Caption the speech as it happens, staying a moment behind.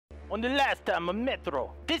On the last time on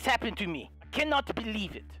Metro, this happened to me. I cannot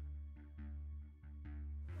believe it.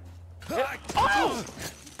 Oh!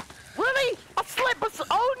 Really? I slept beside.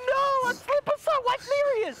 Oh no! I slept beside White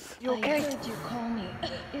Delirious. You okay? I heard you call me.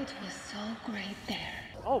 It was so great there.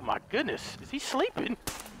 Oh my goodness! Is he sleeping?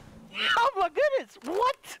 Oh my goodness!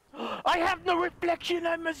 What? I have no reflection.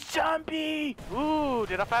 I'm a zombie. Ooh!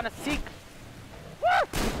 Did I find a secret? What?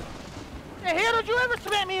 The hell did you ever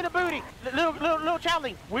smack me in the booty, little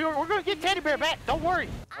childling? We're gonna get Teddy Bear back. Don't worry.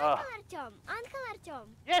 Uncle Artyom.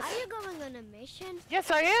 Yes. Are you going on a mission? Yes,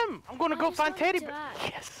 I am. I'm gonna go find Teddy Bear.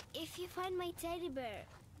 Yes. If you find my teddy bear,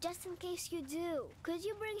 just in case you do, could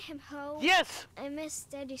you bring him home? Yes. I miss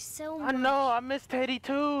Teddy so much. I know. I miss Teddy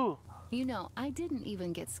too. You know, I didn't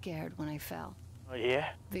even get scared when I fell. Oh yeah.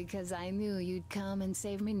 Because I knew you'd come and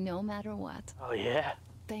save me no matter what. Oh yeah.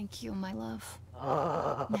 Thank you, my love.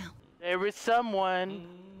 Now. There is someone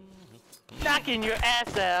knocking your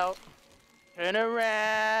ass out. Turn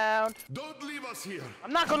around. Don't leave us here.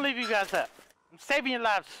 I'm not gonna leave you guys out. I'm saving your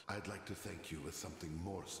lives. I'd like to thank you with something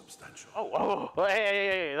more substantial. Oh,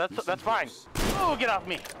 hey, that's fine. Oh, get off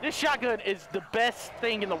me. This shotgun is the best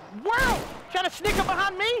thing in the world. Trying to sneak up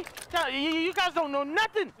behind me? You guys don't know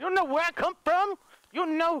nothing. You don't know where I come from. You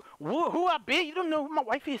don't know who I be. You don't know who my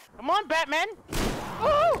wife is. Come on, Batman.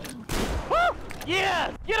 Oh! Woo!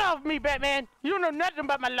 Yeah! Get off me, Batman! You don't know nothing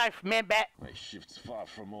about my life, man bat. My shift's far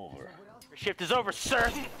from over. Your shift is over, sir.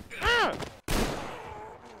 Oh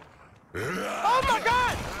my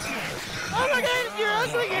god! Oh my god, you're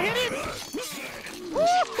ugly, you hit it!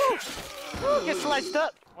 Woo! Get sliced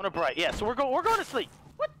up. On a bright, yeah, so we're going to sleep.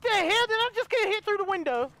 What the hell? Did I just get hit through the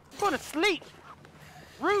window? I'm going to sleep.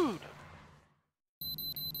 Rude.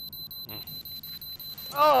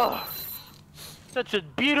 Oh. Such a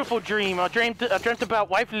beautiful dream. I dreamt about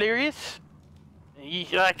Wife Delirious.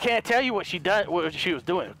 I can't tell you what she was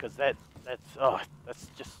doing, because that's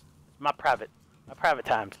just my private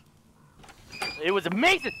times. It was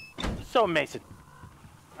amazing. It was so amazing.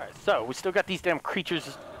 All right, so we still got these damn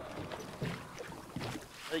creatures.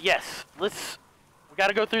 Yes, we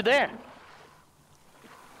gotta go through there.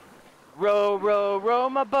 Row, row, row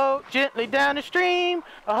my boat gently down the stream.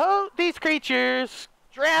 I hope these creatures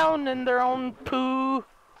drown in their own poo.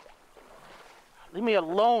 Leave me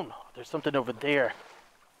alone. There's something over there.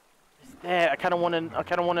 Is that? I kind of want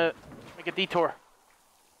to make a detour.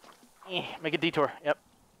 Make a detour. Yep.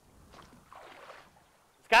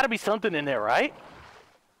 There's got to be something in there, right?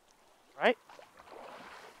 Right?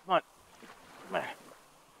 Come on. Come on.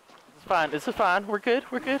 This is fine. This is fine. We're good.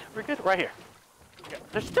 We're good. We're good. Right here.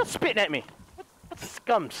 They're still spitting at me. What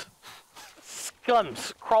scums?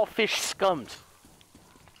 Scums. Crawfish scums.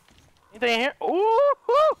 Anything in here?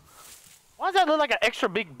 Ooh! Why does that look like an extra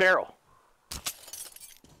big barrel?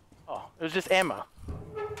 Oh, it was just ammo.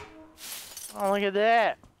 Oh, look at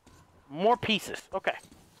that. More pieces. Okay.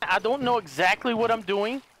 I don't know exactly what I'm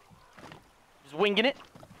doing. Just winging it.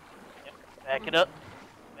 Yep. Back it up.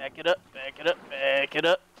 Back it up. Back it up. Back it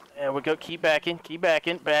up. There we go. Keep backing. Keep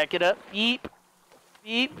backing. Back it up. Beep.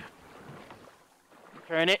 Beep.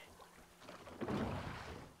 Turn it.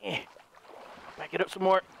 Back it up some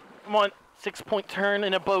more. Come on, 6-point turn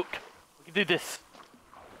in a boat. We can do this.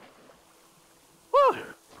 Woo!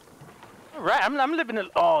 All right, I'm living in.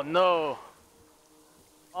 Oh no!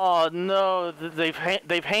 Oh no! They've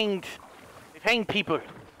hanged people.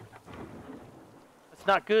 That's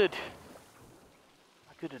not good.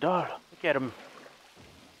 Not good at all. Look at them.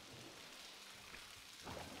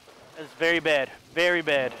 That's very bad. Very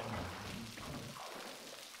bad.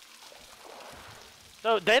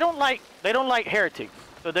 So they don't like heretics.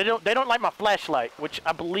 So they don't like my flashlight, which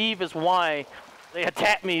I believe is why they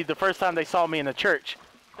attacked me the first time they saw me in the church.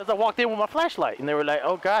 Because I walked in with my flashlight, and they were like,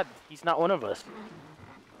 "Oh God, he's not one of us."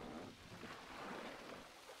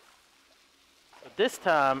 But this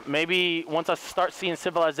time, maybe once I start seeing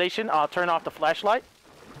civilization, I'll turn off the flashlight.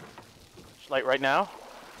 Flashlight right now,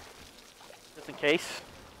 just in case.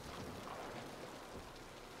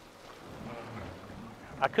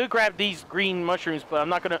 I could grab these green mushrooms, but I'm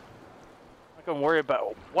not gonna worry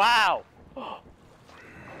about. Wow!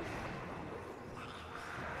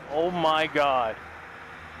 Oh my God!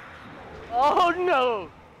 Oh no!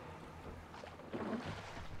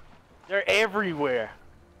 They're everywhere.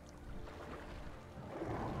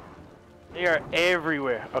 They are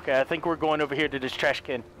everywhere. Okay, I think we're going over here to this trash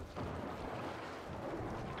can.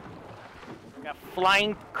 Got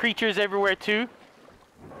flying creatures everywhere too.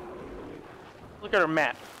 Look at our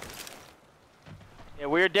map. Yeah,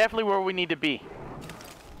 we're definitely where we need to be.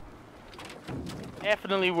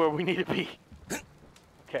 Definitely where we need to be.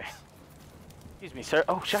 Okay. Excuse me, sir.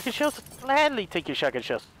 Oh, shotgun shells? Gladly take your shotgun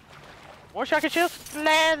shells. More shotgun shells?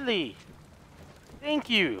 Gladly. Thank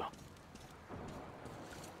you. I'll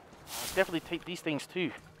definitely take these things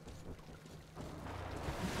too.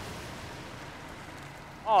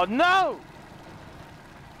 Oh no!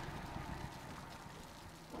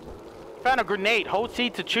 Found a grenade. Hold C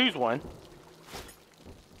to choose one.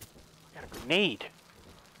 Got a grenade.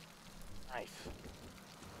 Nice.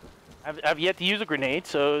 I've yet to use a grenade,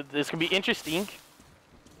 so this can be interesting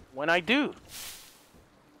when I do.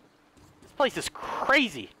 This place is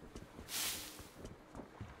crazy.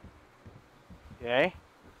 Okay.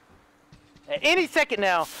 At any second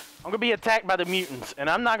now, I'm gonna be attacked by the mutants, and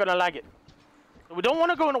I'm not gonna like it. So we don't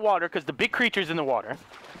want to go in the water because the big creature's in the water.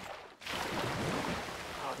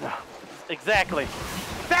 Oh no. Exactly.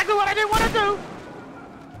 Exactly what I didn't want to do!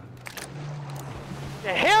 The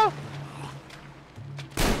hell?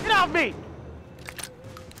 Get off me!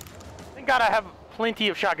 Thank God I have plenty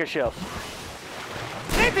of shotgun shells.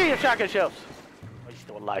 Plenty of shotgun shells! Oh, he's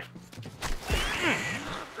still alive.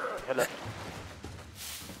 Hello.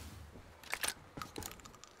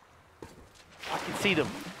 I can see them.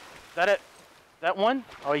 Is that it? That one?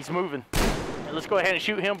 Oh, he's moving. Right, let's go ahead and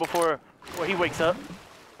shoot him before he wakes up.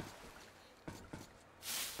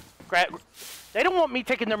 They don't want me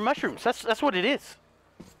taking their mushrooms. That's what it is.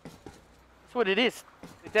 That's what it is.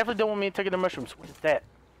 They definitely don't want me taking their mushrooms. What is that?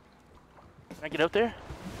 Can I get up there?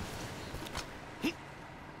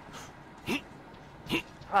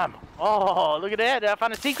 Oh, look at that. Did I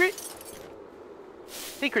find a secret?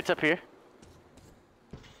 Secret's up here.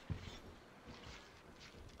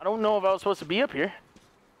 I don't know if I was supposed to be up here.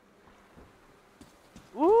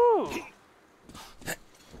 Ooh.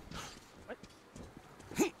 What?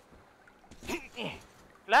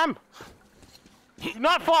 Lamb. Do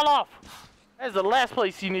not fall off. That is the last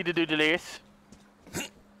place you need to do, Delirious.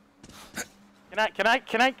 Can I?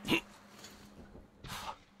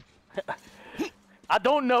 I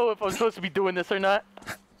don't know if I'm supposed to be doing this or not,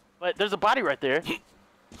 but there's a body right there.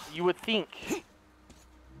 You would think.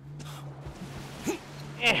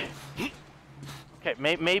 Okay,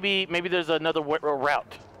 maybe there's another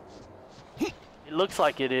route. It looks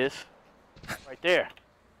like it is. Right there.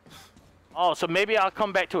 Oh, so maybe I'll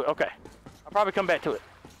come back to it. Okay. I'll probably come back to it.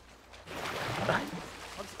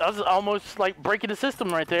 I was almost like breaking the system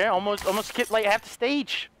right there. Almost skipped like half the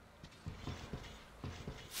stage.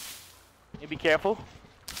 You be careful.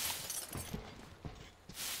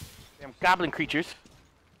 Damn goblin creatures.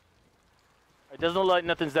 It doesn't look like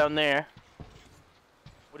nothing's down there.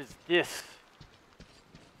 What is this?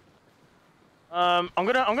 I'm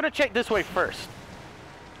gonna check this way first.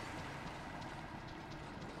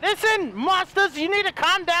 Listen, monsters, you need to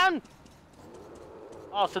calm down.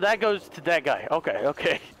 Oh, so that goes to that guy.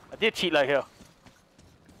 Okay. I did cheat like hell.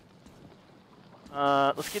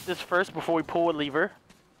 Let's get this first before we pull a lever.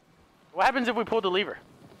 What happens if we pull the lever?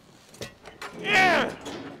 Yeah!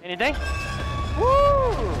 Anything?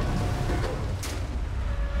 Woo!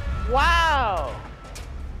 Wow!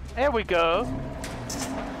 There we go.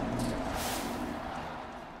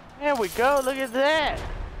 There we go, look at that.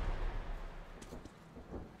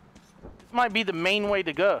 This might be the main way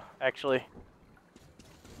to go, actually.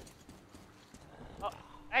 Oh,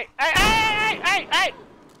 hey!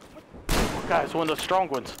 Oh, God, it's one of those strong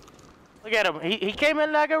ones. Look at him. He came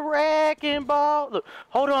in like a wrecking ball. Look,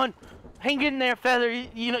 hold on. Hang in there, Feather.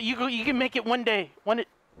 You know, you can make it one day.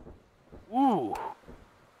 Ooh.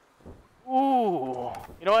 Ooh.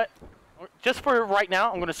 You know what? Just for right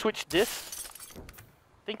now, I'm going to switch this.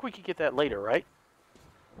 I think we could get that later, right?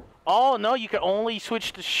 Oh, no, you can only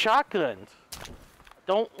switch to shotguns. I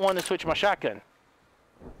don't want to switch my shotgun.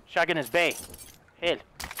 Shotgun is bay. Hell.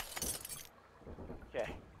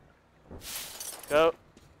 Okay. Go.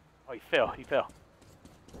 Oh, he fell.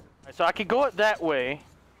 Alright, so I could go it that way. And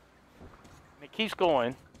it keeps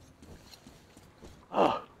going.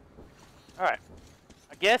 Oh. Alright.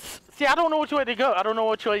 I guess. See, I don't know which way to go. I don't know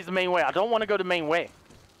which way is the main way. I don't want to go the main way.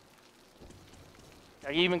 I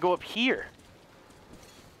can even go up here.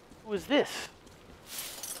 Who is this?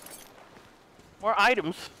 More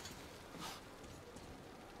items.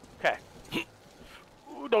 Okay.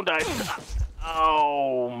 Ooh, don't die.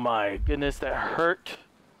 Oh my goodness, that hurt.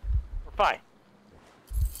 We're fine.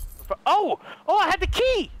 Oh! Oh, I had the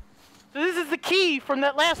key! So this is the key from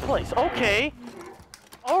that last place. Okay.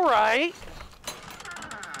 Alright.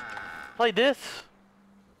 Play this.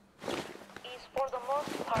 Is for the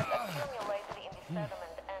most part accumulated in the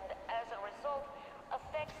sediment and as a result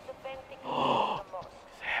affects the venting the most.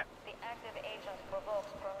 The active agent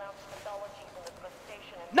provokes pronounced pathologies in the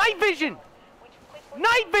crustacean and Night vision!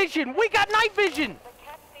 Night vision! We got night vision! the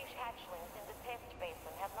catfish hatchlings in the test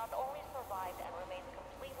basin have not only survived and remained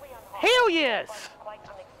completely unharmed. Hell Hell yes! but quite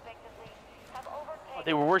unexpectedly, have overtaken Oh,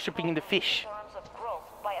 they were worshiping the fish. in terms of growth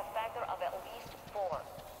by a factor of at least 4.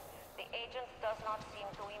 The agent does not seem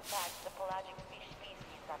to impact the pelagic fish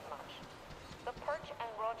species that much. The perch and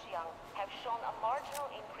roach young have shown a marginal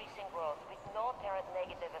increase in growth with no apparent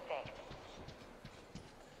negative effect.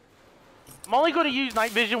 I'm only going to use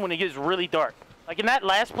night vision when it gets really dark. Like in that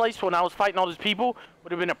last place when I was fighting all those people,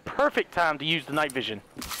 would have been a perfect time to use the night vision.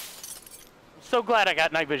 I'm so glad I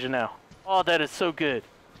got night vision now. Oh, that is so good.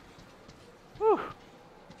 Whew.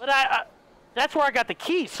 But that's where I got the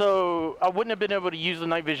key, so I wouldn't have been able to use the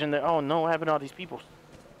night vision there. Oh no, what happened to all these people?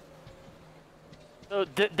 So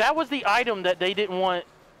that was the item that they didn't want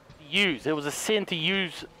to use. It was a sin to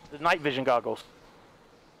use the night vision goggles.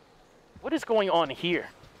 What is going on here?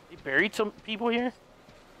 They buried some people here?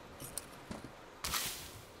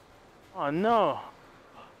 Oh no.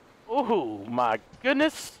 Oh my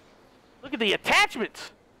goodness. Look at the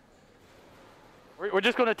attachments. We're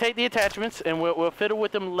just going to take the attachments and we'll fiddle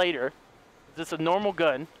with them later. This is a normal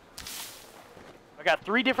gun. I got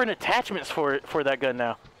 3 different attachments for that gun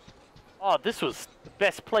now. Oh, this was the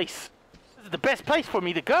best place. This is the best place for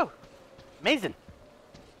me to go. Amazing.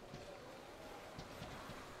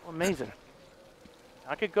 Oh, amazing.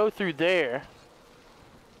 I could go through there.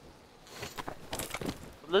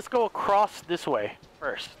 Let's go across this way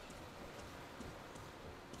first.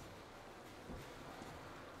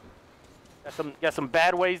 Got some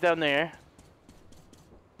bad ways down there.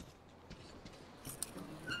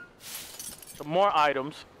 Some more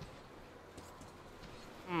items.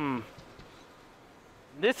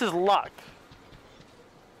 This is locked.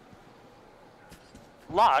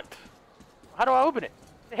 Locked? How do I open it?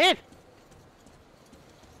 The head!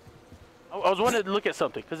 I was wanting to look at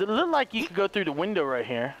something, because it looked like you could go through the window right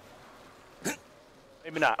here.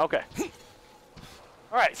 Maybe not. Okay.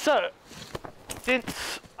 Alright, so,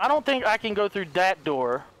 since I don't think I can go through that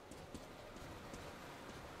door,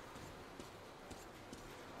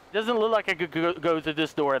 doesn't look like I could go through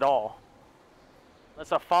this door at all.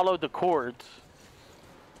 Unless I follow the cords.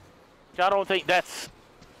 Which I don't think that's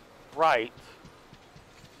right.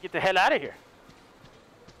 Get the hell out of here.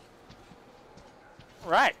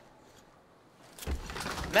 Alright.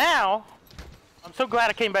 Now, I'm so glad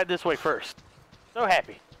I came back this way first. So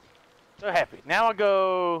happy. So happy. Now I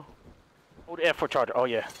go... Hold F for charger. Oh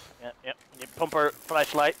yeah. Yep. Pump our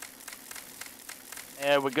flashlight.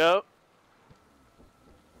 There we go.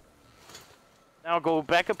 Now I'll go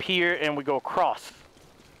back up here and we go across.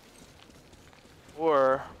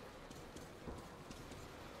 Or...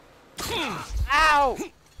 Ow!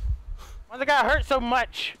 Why does I got hurt so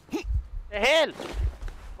much? The hell?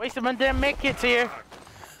 Wasting my damn med kits here.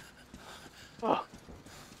 Oh.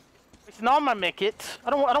 Wasting all my med kits. I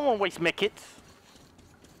don't want to waste med kits.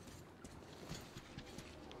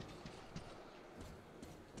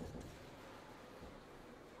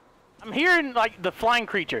 I'm hearing like the flying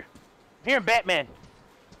creature. I'm hearing Batman.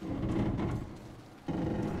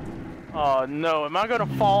 Oh no, am I gonna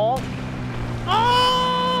fall?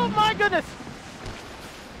 Oh my goodness!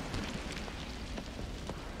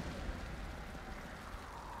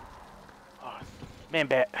 Oh, man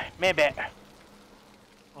bat.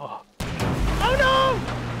 Oh. Oh no!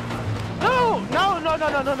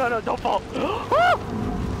 No, don't fall. Woo!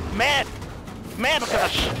 Man,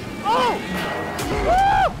 gosh. Oh!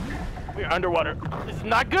 Woo! We're underwater. This is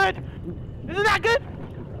not good.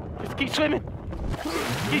 Just keep swimming.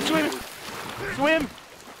 Swim.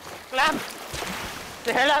 Slam.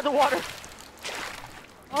 The hell out of the water.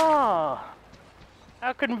 Oh.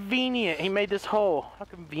 How convenient. He made this hole. How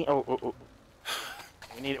convenient. Oh.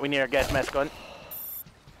 We need our gas mask on.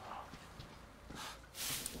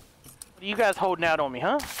 What are you guys holding out on me,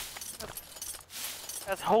 huh?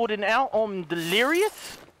 Guys holding out on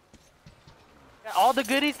Delirious? Got all the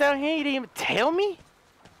goodies down here? You didn't even tell me?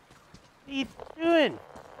 What are you doing?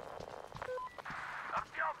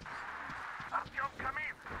 Artyom, come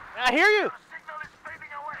in. I hear you. Your signal is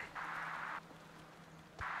fading away.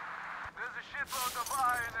 There's a shitload of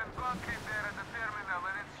iron and concrete there at the terminal,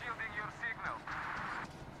 and it's shielding your signal.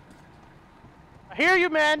 I hear you,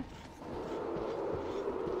 man.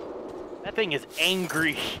 That thing is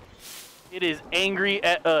angry. It is angry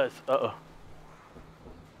at us. Uh-oh.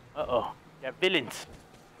 Yeah, villains.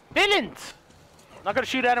 I'm not gonna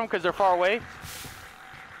shoot at them because they're far away.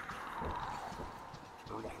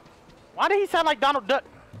 Why did he sound like Donald Duck?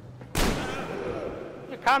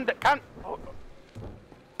 Calm down. Oh.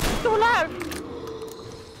 Still alive.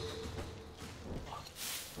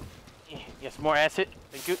 Yes, more acid.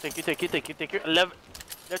 Thank you. I love it.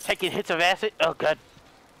 They're taking hits of acid. Oh god.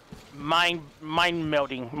 mind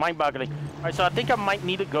melting, mind boggling. All right, so I think I might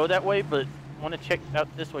need to go that way, but I want to check out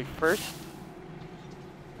this way first.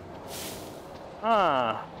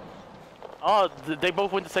 Ah. Oh, they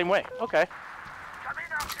both went the same way. Okay. Come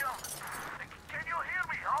in, Artyom. Can you hear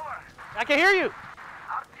me? Over. I can hear you.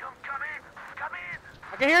 Artyom, come in. Come in.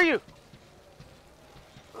 I can hear you.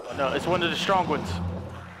 Oh, no, it's one of the strong ones.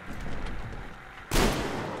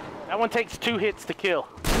 That one takes 2 hits to kill.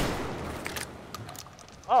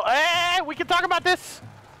 Oh, hey, we can talk about this.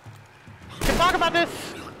 We can talk about this.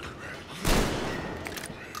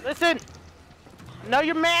 Listen. I know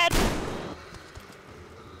you're mad.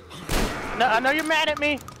 No, I know you're mad at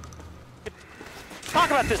me. Talk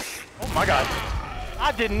about this. Oh my God.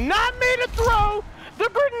 I did not mean to throw the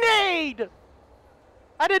grenade.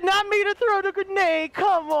 I did not mean to throw the grenade.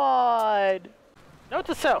 Come on. Note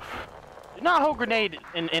to self. Do not hold grenade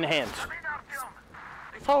in hands. Come in,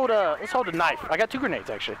 Artyom. Let's hold a knife. I got 2 grenades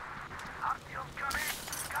actually. Artyom, come in.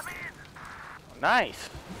 Come in. Nice.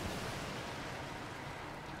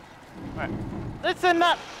 All right. Listen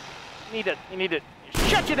up. You need to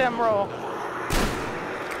shut your damn roll.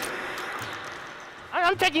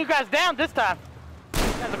 I'm taking you guys down this time. You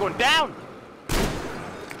guys are going down.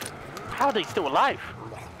 How are they still alive?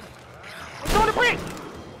 I'm throwing a brick.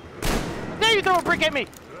 How dare you throw a brick at me?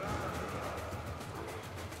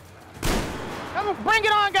 Come on, bring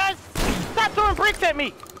it on, guys. Stop throwing bricks at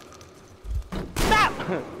me. Stop.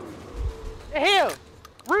 The hell?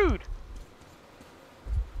 Rude.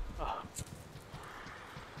 Oh.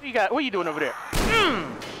 What you got? What are you doing over there?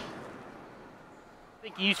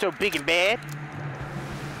 Think you so big and bad?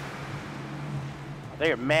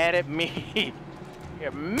 They are mad at me. They're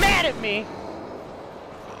mad at me.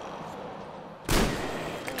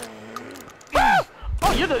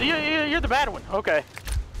 Oh, you're the bad one. Okay.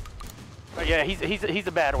 Oh, yeah, he's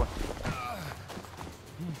the bad one.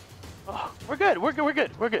 Oh, we're good. We're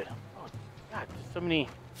good. Oh, God, so many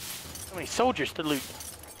soldiers to loot.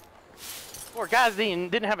 Poor guys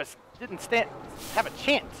didn't have a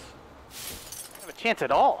chance. Have a chance at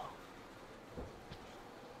all.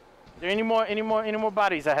 Is there any more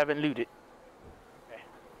bodies I haven't looted? Okay.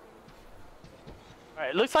 All right.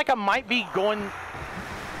 It looks like I might be going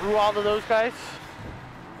through all of those guys.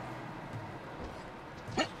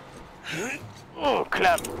 Oh,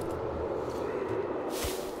 clap.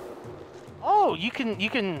 Oh, you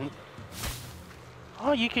can.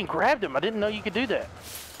 Oh, you can grab them. I didn't know you could do that.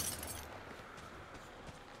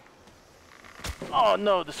 Oh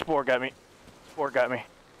no, the spore got me. Spore got me.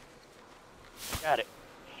 Got it.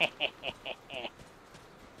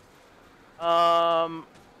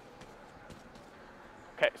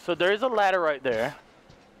 Okay, so there is a ladder right there.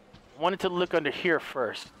 I wanted to look under here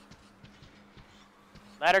first.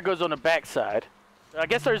 Ladder goes on the back side. I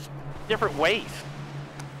guess there's different ways.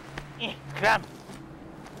 Come on.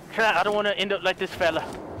 I don't want to end up like this fella.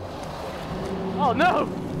 Oh no!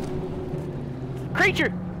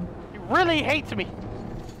 Creature! He really hates me.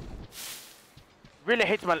 Really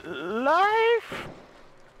hates my life.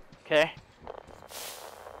 Okay.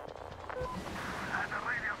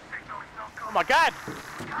 Oh my God!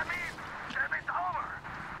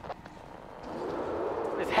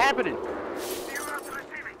 What is happening?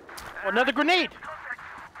 Oh, another grenade!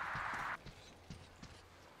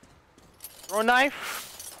 Throw a knife.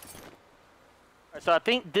 Alright, so I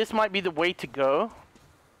think this might be the way to go.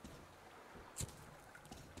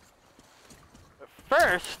 But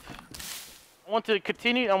first, I want to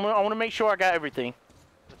continue. I want to make sure I got everything.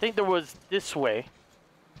 I think there was this way.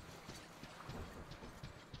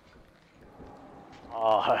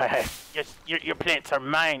 Oh, yes, your plants are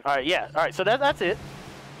mine. All right, yeah. All right, so that's it.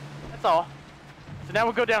 That's all. So now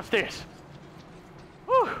we'll go downstairs.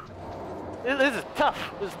 Whew. This is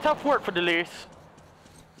tough. This is tough work for Delirious.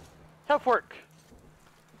 Tough work.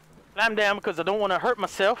 Climb down because I don't want to hurt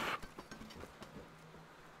myself.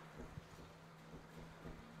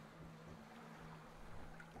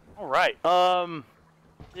 All right.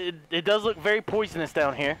 It does look very poisonous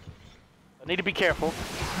down here. I need to be careful.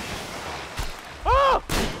 Oh!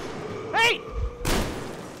 Hey!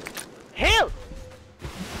 Hell!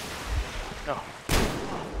 No.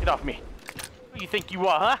 Get off me. Who you think you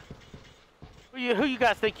are, huh? Who you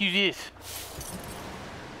guys think you is?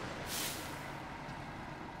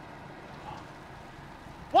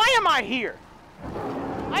 Why am I here?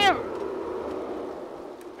 I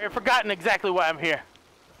have forgotten exactly why I'm here.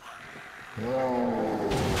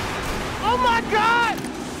 Oh my God!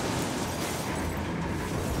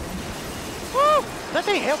 Woo! That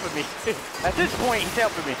ain't helping me. At this point, he's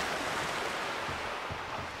helping me.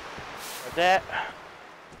 Grab that.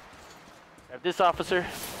 Grab this officer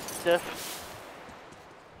stuff.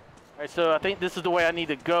 Alright, so I think this is the way I need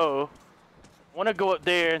to go. I want to go up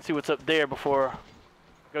there and see what's up there before I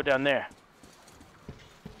go down there.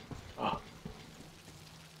 Oh.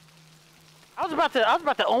 I was about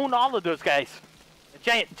to own all of those guys. A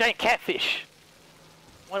giant catfish.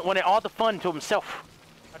 Wanted all the fun to himself.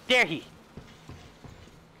 How dare he?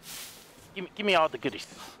 Give me all the goodies.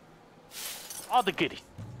 All the goodies.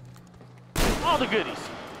 All the goodies.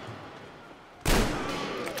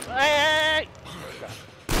 Hey!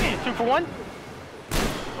 Man, 2 for 1.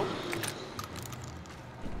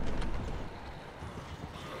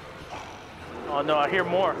 Oh no, I hear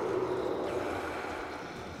more.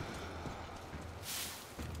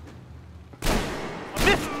 I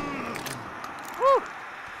missed! Woo!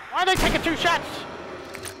 Why are they taking 2 shots?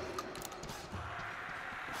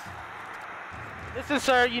 Listen,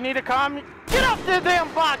 sir, you need to calm. Get off the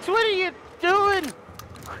damn box! What are you doing?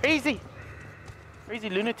 Crazy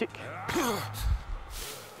lunatic.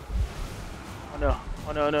 Oh no!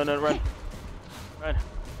 Oh no! No! Run! Run!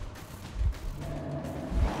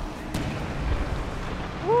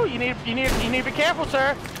 Woo! You need to be careful,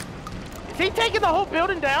 sir. Is he taking the whole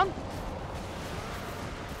building down?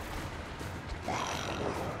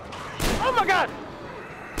 Oh my God!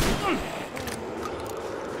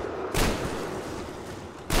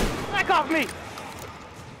 Back off me!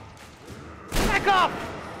 Back off!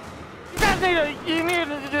 You guys need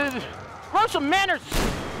to grow some manners,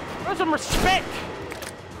 grow some respect.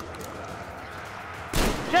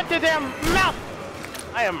 Shut your damn mouth!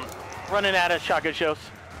 I am running out of shotgun shells.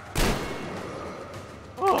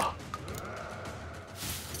 Oh.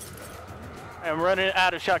 I am running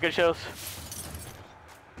out of shotgun shells.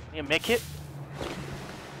 Need a med kit?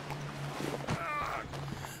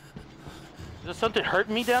 Is there something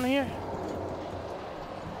hurting me down here?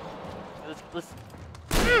 Let's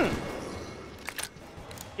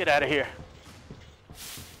get out of here.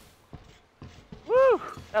 Woo!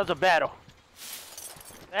 That was a battle.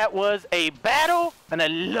 That was a battle, and I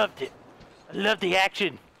loved it. I loved the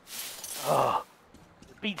action. Oh,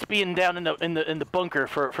 it beats being down in the bunker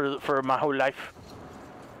for my whole life.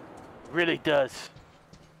 It really does.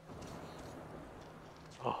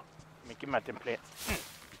 Oh, let me get my damn plants.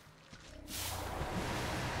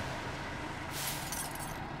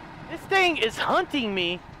 This thing is hunting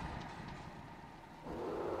me.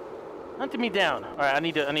 Hunting me down. All right, I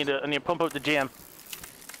need to pump up the jam.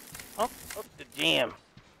 Pump up the jam.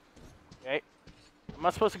 Okay. Am I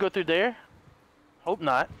supposed to go through there? Hope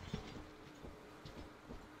not.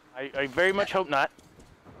 I very much hope not.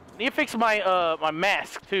 I need to fix my my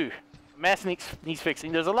mask too. My mask needs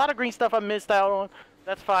fixing. There's a lot of green stuff I missed out on.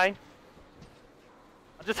 That's fine.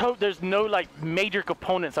 I just hope there's no like major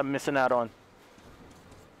components I'm missing out on.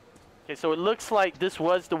 Okay, so it looks like this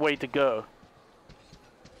was the way to go.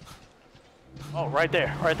 Oh, right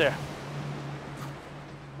there, right there.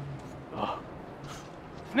 Oh.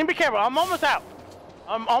 Need to be careful. I'm almost out.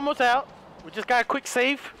 I'm almost out. We just got a quick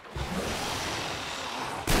save.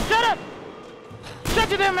 Shut up! Shut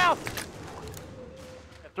your damn mouth!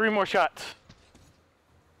 Got 3 more shots.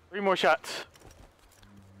 3 more shots.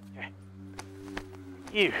 Okay.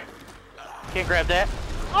 You. Can't grab that.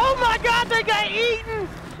 Oh my God, they got eaten!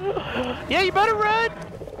 Yeah, you better run!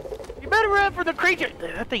 You better run for the creature!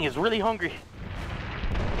 That thing is really hungry.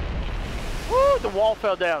 Woo! The wall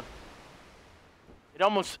fell down. It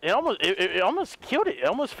almost killed it. It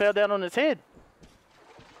almost fell down on its head.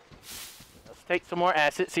 Let's take some more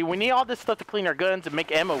acid. See, we need all this stuff to clean our guns and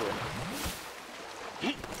make ammo with.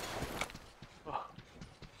 Oh.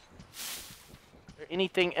 Is there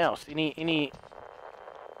anything else? Any? Artyom,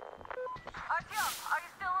 are you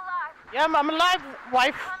still alive? Yeah, I'm alive,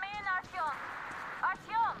 wife. Come in, Artyom.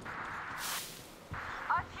 Artyom.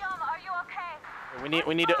 Artyom, are you okay?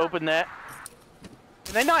 We need to open that.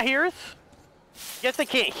 Can they not hear us? I guess they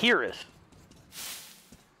can't hear us.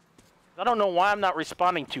 I don't know why I'm not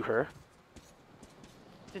responding to her.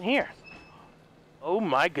 What's in here? Oh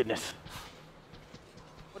my goodness.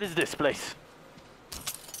 What is this place?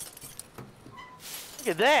 Look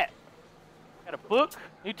at that. Got a book,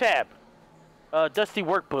 new tab. Dusty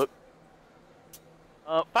workbook.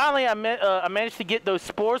 Finally, I managed to get those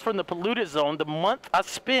spores from the polluted zone. The month I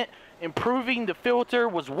spent improving the filter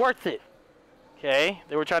was worth it. Okay,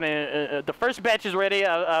 they were trying to, the first batch is ready.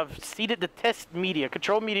 I've seeded the test media.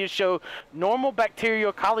 Control media show normal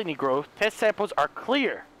bacterial colony growth. Test samples are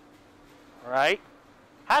clear. All right.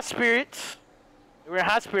 High spirits. They were in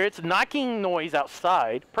high spirits. Knocking noise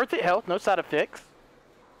outside. Perfect health, no side effects.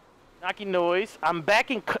 Knocking noise. I'm back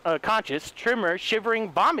in conscious. Tremor, shivering,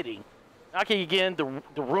 vomiting. Knocking again,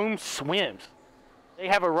 the room swims. They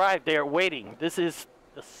have arrived. They are waiting. This is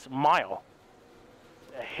the smile.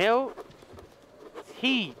 The hell is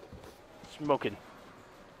he smoking?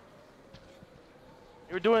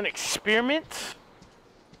 They were doing an experiment?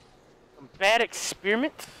 Some bad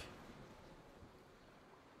experiment?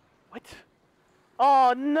 What?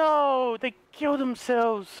 Oh no! They killed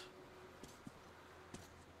themselves!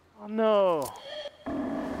 Oh no.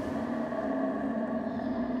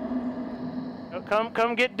 Oh,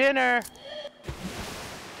 come get dinner!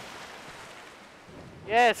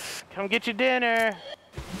 Yes, come get your dinner!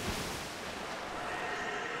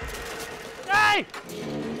 Hey!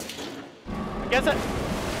 I guess I...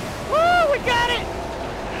 Woo! We got it!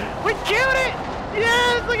 We killed it!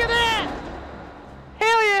 Yes! Look at that!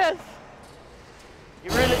 Hell yes!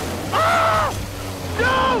 You really... Oh!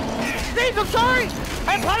 No! Steve, I'm sorry!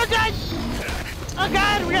 I apologize! Oh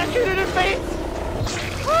God, we gotta shoot it in the face!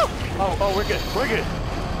 Woo! Oh, we're good. We're good.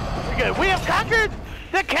 We're good. We have conquered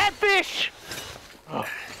the catfish! Oh,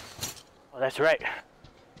 that's right.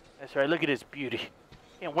 That's right. Look at his beauty.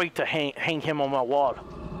 Can't wait to hang him on my wall.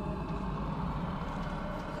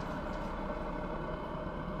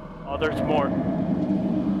 Oh, there's more.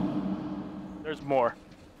 There's more.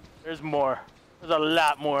 There's more. There's a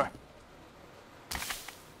lot more.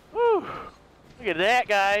 Woo! Look at that,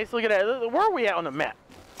 guys. Look at that. Where are we at on the map?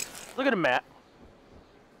 Look at the map.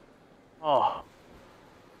 Oh.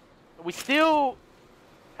 We still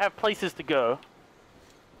have places to go.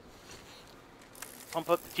 Pump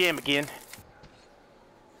up the jam again.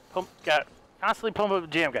 Constantly pump up the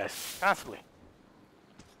jam, guys. Constantly.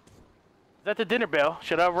 Is that the dinner bell?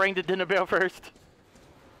 Should I ring the dinner bell first?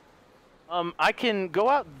 I can go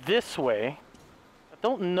out this way. I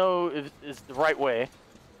don't know if it's the right way.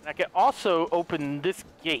 And I can also open this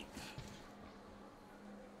gate.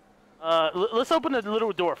 Let's open the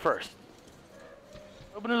little door first.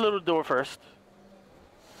 Open the little door first.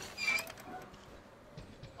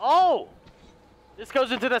 Oh! This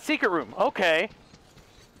goes into that secret room. Okay.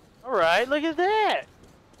 Alright, look at that.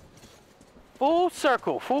 Full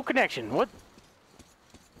circle, full connection. What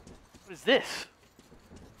is this?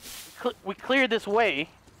 We cleared this way.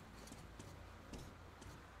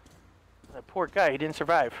 That poor guy, he didn't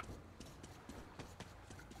survive.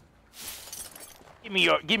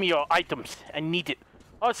 Give me your items. I need it.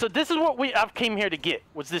 Oh, so this is what I've came here to get.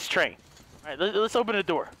 Was this train? All right, let's open the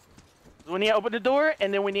door. We need to open the door,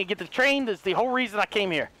 and then we need to get the train. That's the whole reason I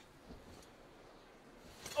came here.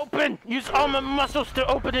 Open! Use all my muscles to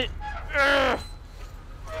open it.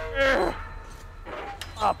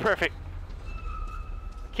 Oh, perfect.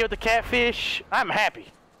 Killed the catfish. I'm happy.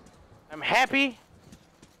 I'm happy.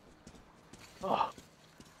 Oh,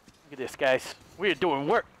 look at this, guys. We are doing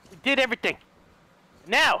work. We did everything.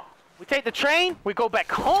 Now we take the train. We go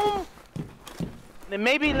back home. And then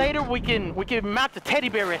maybe later we can mount the teddy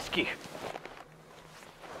bear rescue.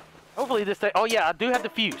 Hopefully this thing. Oh yeah, I do have the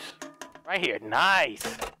fuse right here. Nice.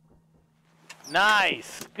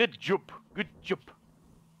 Nice. Good jump. Good jump.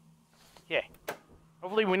 Okay.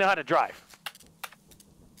 Hopefully we know how to drive.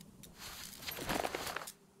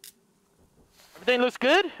 Everything looks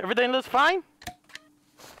good? Everything looks fine?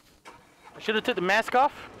 I should have took the mask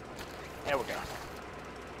off. There we go.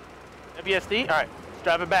 WSD. Alright. Let's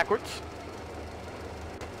drive it backwards.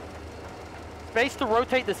 Space to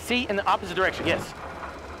rotate the seat in the opposite direction. Yes.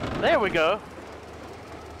 There we go.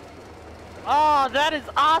 Oh, that is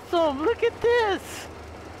awesome. Look at this.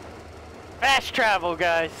 Fast travel,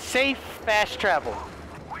 guys. Safe, fast travel.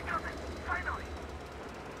 We got it! Finally!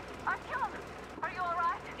 Artyom, are you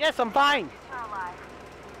alright? Yes, I'm fine. You're alive.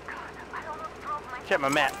 God, I almost drove myself Check my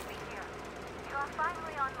map. over here. You are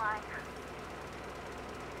finally online.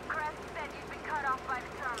 Crest said you'd been cut off by the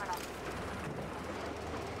terminal.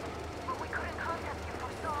 But we couldn't contact you for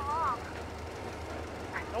so long.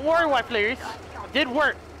 Don't worry, wife ladies. It did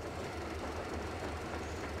work.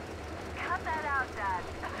 Cut that out, Dad.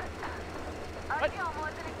 Artyom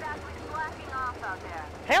wasn't exactly slacking off out there.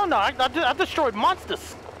 Hell no, I destroyed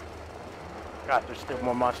monsters. God, there's still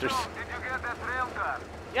more monsters. So, did you get that rail car?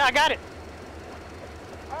 Yeah, I got it.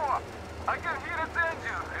 Oh, I can hear its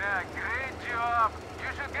engine. Yeah, great job. You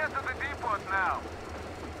should get to the depot now.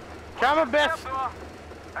 Try my best.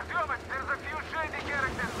 Artyom, there's a few shady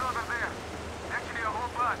characters over there. Actually, a whole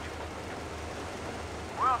bunch.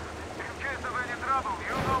 Well, in case of any trouble,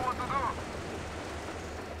 you know what to do.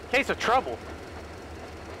 Case of trouble.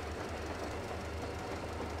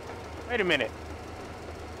 Wait a minute.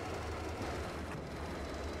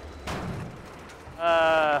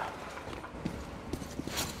 Oh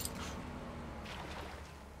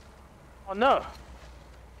no.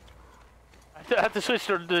 I have to switch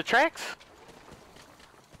to the tracks?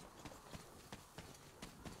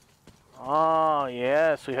 Oh,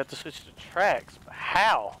 yeah, so we have to switch the tracks. But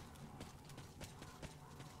how?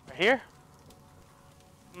 Right here?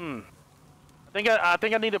 I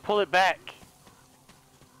think I need to pull it back.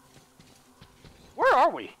 Where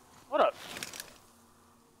are we? Hold up.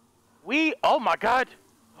 Oh my god.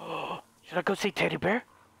 Should I go see Teddy Bear?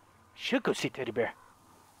 Should go see Teddy Bear.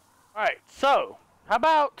 Alright, so how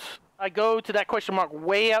about I go to that question mark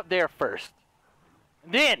way out there first.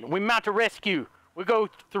 And then we mount a rescue. We go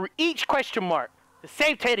through each question mark to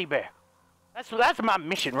save Teddy Bear. That's my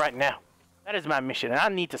mission right now. That is my mission, and I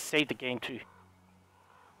need to save the game too.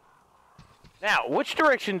 Now, which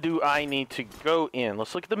direction do I need to go in?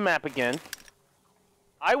 Let's look at the map again.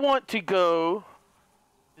 I want to go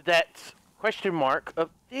to that question mark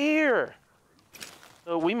up there.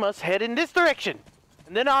 So we must head in this direction.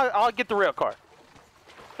 And then I'll get the rail car.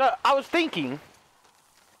 So I was thinking,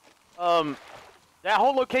 that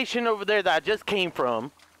whole location over there that I just came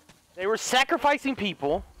from, they were sacrificing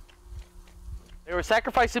people. They were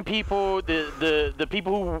sacrificing people, the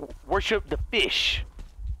people who worship the fish.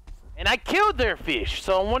 And I killed their fish,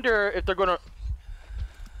 so I wonder if they're gonna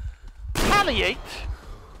retaliate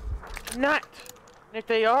or not. And if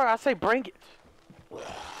they are, I say bring it.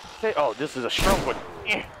 Say, oh, this is a strong one.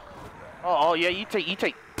 Yeah. Oh yeah, you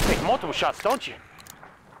take multiple shots, don't you?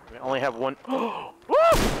 We only have one. Woo!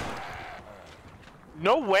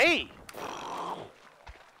 No way!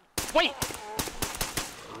 Wait!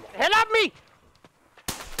 The hell out of me!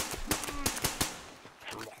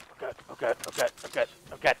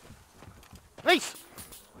 Okay. Please!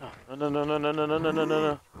 No.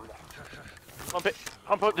 Pump it.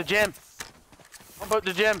 Pump up the gem. Pump up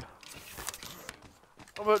the gem.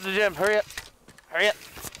 Hurry up.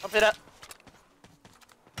 Pump it up.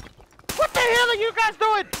 What the hell are you guys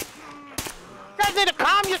doing? You guys need to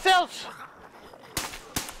calm yourselves.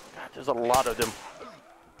 God, there's a lot of them.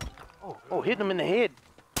 Oh, hit them in the head.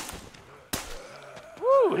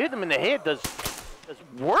 Woo, hit them in the head does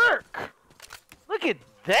work. Look at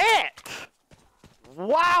that.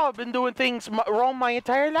 Wow, I've been doing things wrong my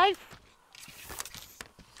entire life.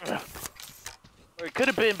 Or it could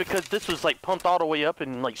have been because this was like pumped all the way up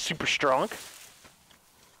and like super strong.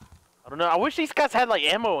 I don't know. I wish these guys had like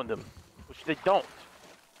ammo in them, which they don't.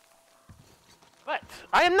 But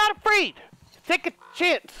I am not afraid to take a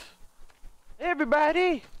chance.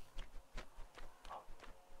 Everybody.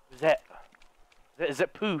 Is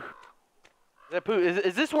that poo? Is that poo?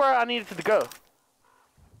 Is this where I needed to go?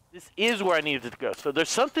 This is where I needed to go. So there's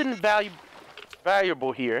something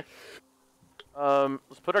valuable here.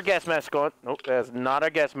 Let's put our gas mask on. Nope, that's not our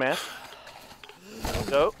gas mask.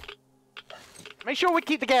 So, make sure we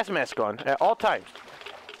keep the gas mask on at all times.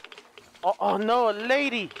 Oh no, a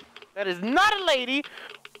lady. That is not a lady.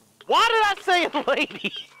 Why did I say a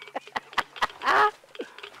lady? Oh,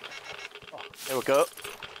 there we go.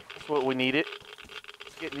 That's what we needed.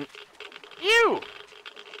 It's getting... Ew!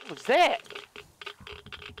 What was that?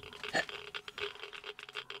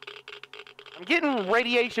 I'm getting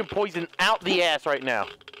radiation poison out the ass right now.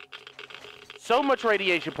 So much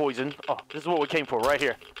radiation poison. Oh, this is what we came for right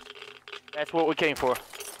here. That's what we came for. All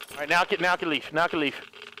right, now I can leave.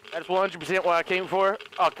 That's 100% what I came for.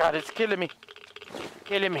 Oh God, it's killing me.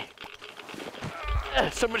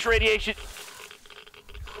 So much radiation.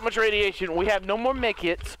 We have no more med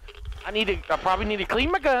kits. I probably need to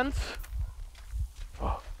clean my guns. Oh.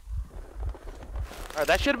 All right,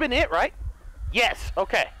 that should have been it, right? Yes.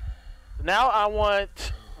 Okay. Now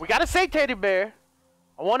we gotta save Teddy Bear.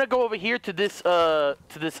 I want to go over here to this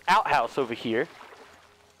outhouse over here.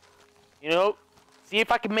 You know, see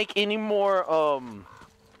if I can make any more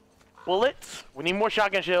bullets. We need more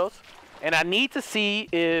shotgun shells, and I need to see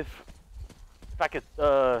if I could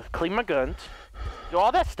clean my guns, do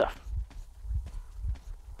all that stuff.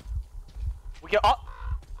 We get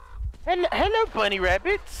hello, bunny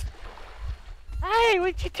rabbits. Hey,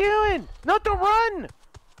 what you doing? No, don't run.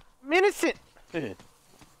 I'm innocent.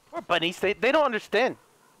 Poor bunnies, they don't understand.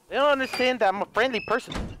 They don't understand that I'm a friendly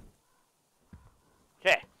person.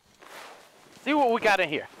 Okay. See what we got in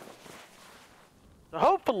here. So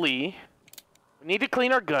hopefully, we need to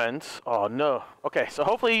clean our guns. Oh no. Okay, so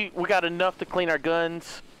hopefully we got enough to clean our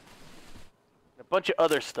guns. And a bunch of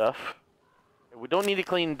other stuff. We don't need to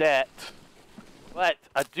clean that. But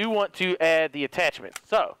I do want to add the attachment.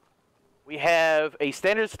 So, we have a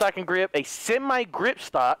standard stock and grip, a semi-grip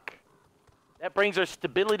stock. That brings our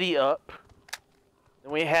stability up.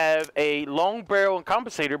 Then we have a long barrel and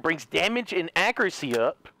compensator, brings damage and accuracy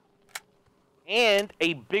up. And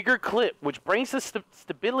a bigger clip, which brings the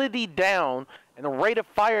stability down and the rate of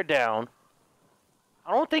fire down.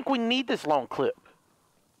 I don't think we need this long clip.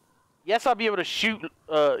 Yes, I'll be able to shoot.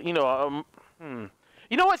 You know,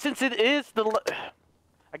 You know what? Since it is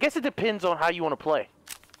I guess it depends on how you want to play.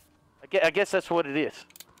 I guess that's what it is.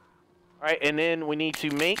 All right, and then we need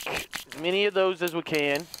to make as many of those as we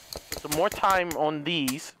can. Put some more time on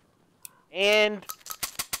these, and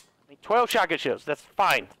 12 shotgun shells. That's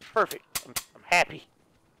fine. Perfect. I'm happy.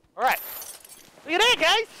 All right. Look at that,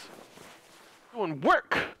 guys. Doing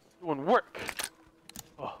work. Doing work.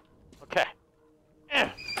 Oh, okay.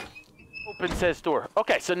 Open says door.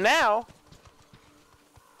 Okay, so now.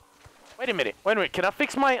 Wait a minute. Wait a minute. Can I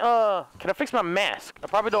fix my mask? I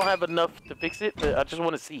probably don't have enough to fix it, but I just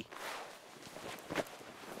want to see.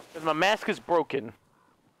 Because my mask is broken.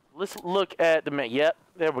 Let's look at the mask. Yep,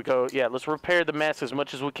 there we go. Yeah, let's repair the mask as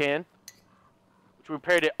much as we can. Which we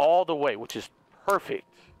repaired it all the way, which is perfect.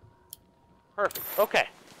 Perfect. Okay.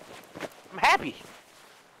 I'm happy.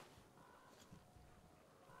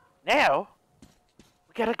 Now,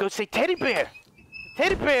 we gotta go say Teddy Bear.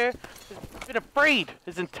 Teddy Bear has been afraid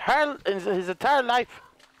his entire life.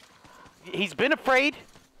 He's been afraid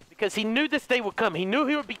because he knew this day would come. He knew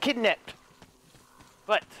he would be kidnapped.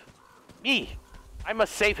 But me, I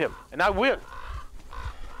must save him, and I will.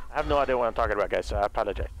 I have no idea what I'm talking about, guys, so I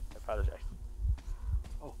apologize. I apologize.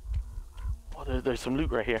 Oh, there's some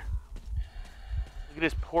loot right here. Look at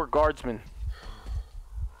this poor guardsman.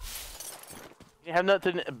 You have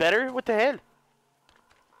nothing better? What the hell?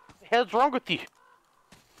 What the hell's wrong with you?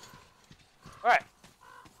 Alright.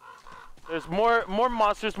 There's more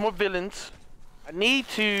monsters, more villains. We need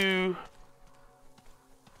to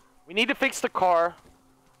fix the car.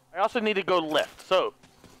 I also need to go left. So,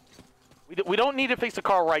 we don't need to fix the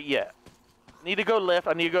car right yet. I need to go left.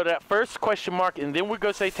 I need to go to that first question mark, and then we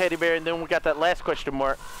go say Teddy Bear, and then we got that last question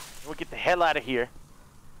mark. And we'll get the hell out of here.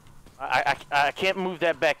 I can't move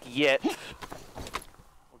that back yet.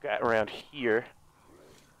 We got around here.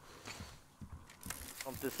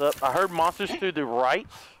 Pump this up. I heard monsters to the right.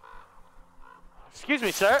 Excuse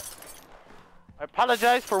me, sir. I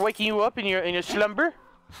apologize for waking you up in your slumber.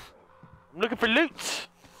 I'm looking for loot.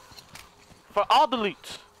 For all the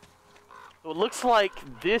loot. So it looks like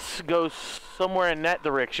this goes somewhere in that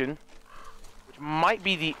direction, which might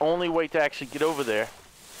be the only way to actually get over there.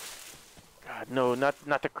 God, no,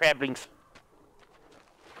 not the crablings.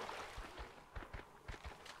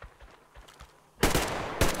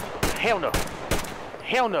 Hell no.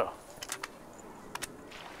 Hell no.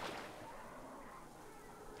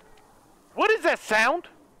 What is that sound?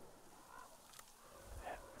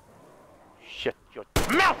 Shut your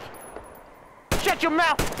mouth! Shut your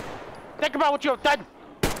mouth! Think about what you have done!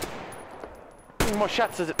 How many more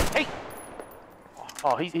shots is it? Hey!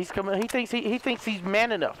 Oh, he's coming. He thinks he's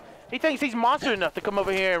man enough. He thinks he's monster enough to come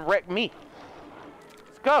over here and wreck me.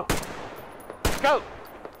 Let's go. Let's go. God,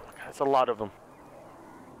 that's a lot of them.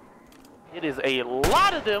 It is a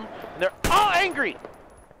lot of them, and they're all angry.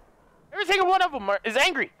 Every single one of them is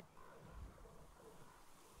angry.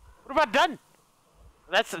 What have I done?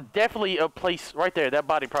 That's definitely a place right there. That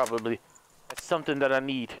body probably. That's something that I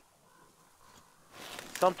need.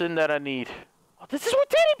 Something that I need. Oh, this is where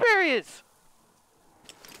Teddy Bear is.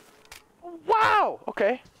 Oh, wow.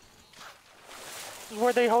 Okay. This is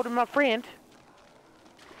where they holding my friend.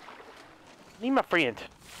 I need my friend.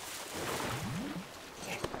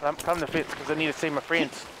 I'm coming to fence because I need to save my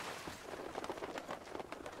friends.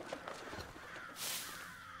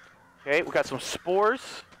 Okay, we got some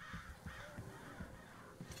spores.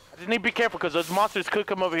 I just need to be careful because those monsters could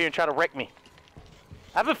come over here and try to wreck me.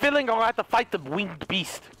 I have a feeling I'm going to have to fight the winged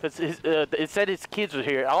beast because it said his kids were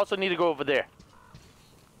here. I also need to go over there.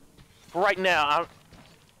 For right now,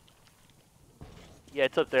 yeah,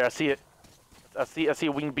 it's up there. I see it. I see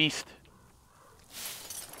a winged beast.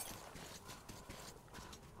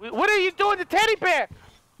 What are you doing to Teddy Bear?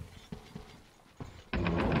 Oh,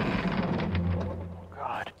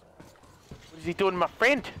 God. What is he doing to my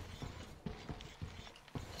friend?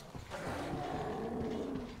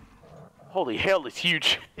 Holy hell, it's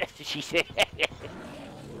huge. That's what she said.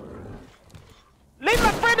 Leave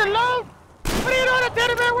my friend alone! What are you doing to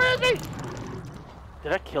Teddy Bear? Where is he?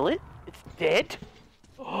 Did I kill it? It's dead?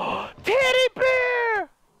 Oh, Teddy Bear!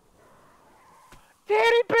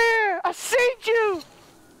 Teddy Bear! I saved you!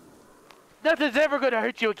 Nothing's ever gonna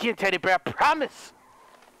hurt you again, Teddy Bear. I promise.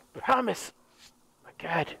 Promise. My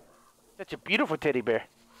God. Such a beautiful teddy bear.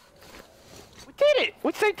 We did it!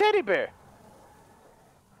 We saved Teddy Bear.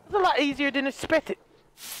 It was a lot easier than expected.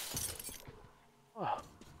 Oh.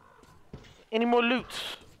 Any more loot?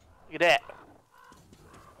 Look at that.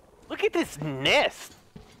 Look at this nest.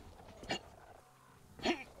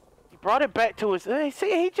 He brought it back to us.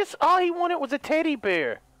 See, he just all he wanted was a teddy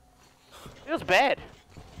bear. It was bad.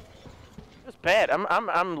 It's bad.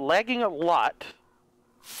 I'm lagging a lot.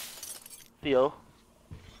 Feel.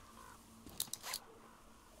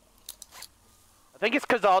 I think it's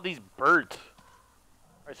because of all these birds.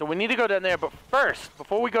 Alright, so we need to go down there, but first,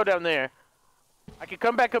 before we go down there, I can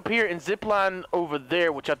come back up here and zip line over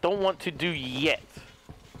there, which I don't want to do yet.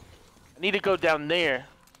 I need to go down there.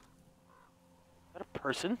 Is that a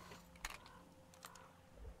person?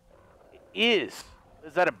 It is.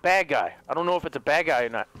 Is that a bad guy? I don't know if it's a bad guy or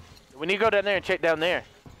not. We need to go down there and check down there.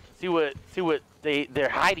 See what they're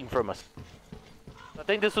hiding from us. I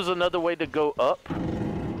think this was another way to go up.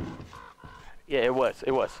 Yeah, it was.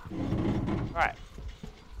 It was. Alright.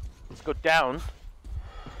 Let's go down.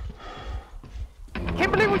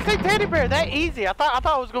 Can't believe we saved Teddy Bear that easy. I thought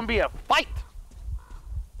it was gonna be a fight.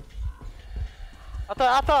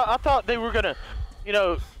 I thought they were gonna, you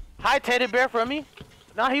know, hide Teddy Bear from me.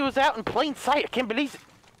 Now he was out in plain sight. I can't believe it.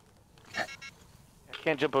 I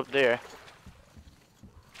can't jump up there.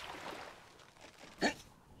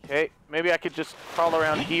 Okay, maybe I could just crawl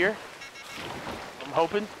around here. I'm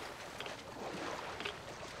hoping.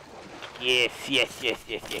 Yes.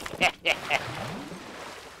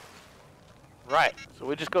 Right, so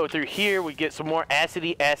we just go through here. We get some more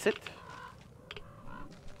acidy acid.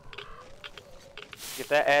 Get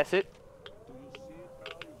that acid.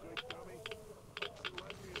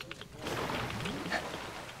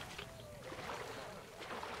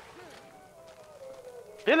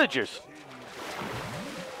 Villagers.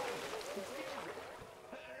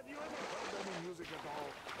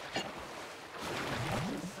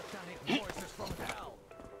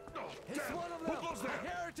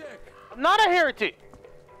 I'm not a heretic.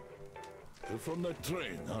 You're from that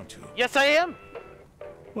train, aren't you? Yes, I am.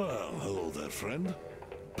 Well, hello there, friend.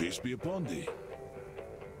 Peace be upon thee.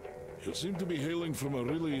 You seem to be hailing from a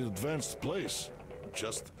really advanced place.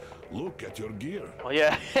 Just look at your gear. Oh,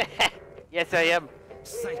 yeah. Yes, I am.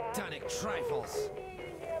 Satanic trifles.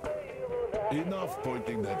 Enough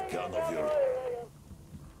pointing that gun of yours.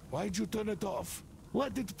 Why'd you turn it off?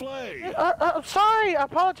 Let it play. I'm sorry. I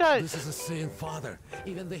apologize. This is a sin, Father.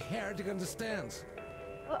 Even the heretic understands.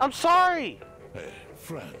 I'm sorry. Hey,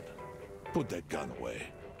 friend, put that gun away.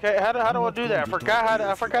 Okay, how do I do that? I forgot how to.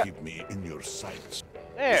 I forgot. Keep me in your sights.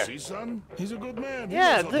 There. You see, son? He's a good man. He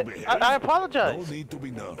Yeah, knows how to behave. I apologize. No need to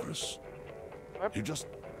be nervous. You just,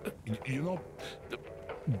 you know,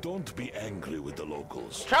 don't be angry with the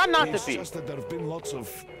locals. Try not to It's be. just that there have been lots of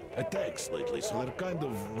attacks lately, so they're kind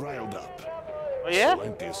of riled up. Oh, yeah?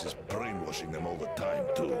 Silentius is brainwashing them all the time,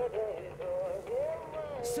 too.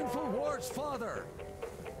 Sinful words, Father.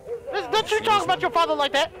 Don't you talk about your father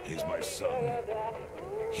like that. He's my son.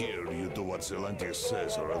 Here, you do what Silentius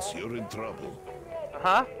says, or else you're in trouble.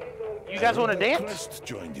 Huh? You guys want to dance? Crest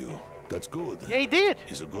joined you. That's good. Yeah, he did.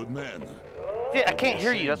 He's a good man. Yeah, I can't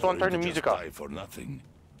hear you. That's why I'm turning the music off. Die for nothing.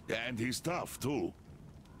 And he's tough, too.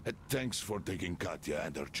 Thanks for taking Katya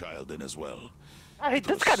and her child in as well. Hey, It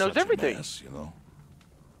this was guy knows such a everything. mess, you know.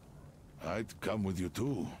 I'd come with you,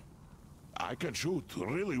 too. I can shoot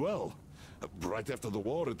really well. Right after the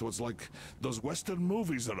war, it was like those Western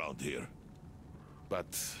movies around here.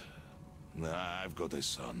 But I've got a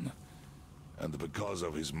son. And because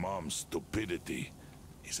of his mom's stupidity,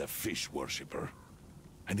 he's a fish worshipper.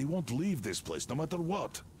 And he won't leave this place no matter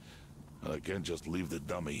what. I can't just leave the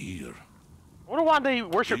dummy here. I wonder why they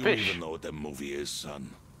worship Do you fish. even know what that movie is, son?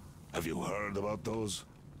 Have you heard about those?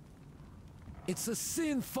 It's a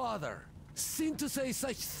sin, Father. Sin to say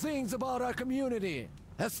such things about our community.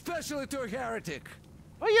 Especially to a heretic.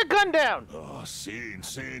 Put your gun down. Oh, sin,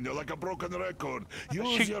 you're like a broken record.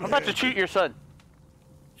 Use your I'm about to head. shoot your son.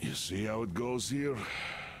 You see how it goes here?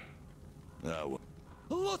 Now,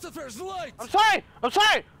 Lucifer's light! I'm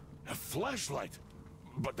sorry. a flashlight.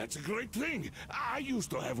 But that's a great thing. I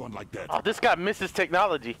used to have one like that. Oh, this guy misses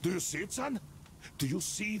technology. Do you see it, son? Do you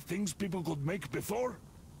see things people could make before?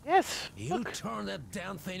 Yes. You Look. turn that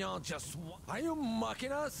damn thing on just... Are you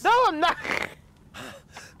mocking us? No, I'm not.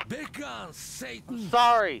 Big gun, Satan!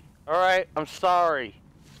 Sorry. All right, I'm sorry.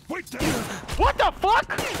 Wait there! What the fuck?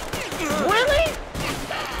 Really?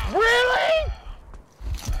 Really?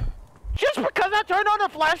 Just because I turned on the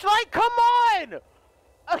flashlight? Come on!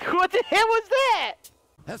 What the hell was that?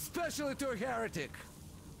 Especially to a heretic.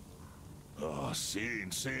 Oh,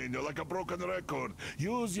 sin, you're like a broken record.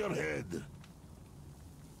 Use your head.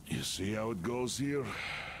 You see how it goes here?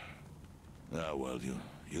 Ah, well,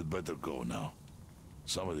 you'd better go now.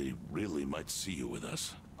 Somebody really might see you with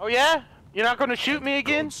us. Oh yeah? You're not gonna shoot me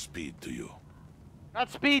again? Speed to you.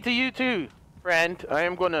 Not speed to you too, friend. I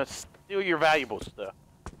am gonna steal your valuables, though.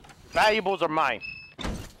 Valuables are mine.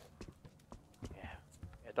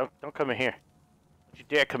 Yeah, don't come in here. Don't you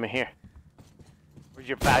dare come in here. Where's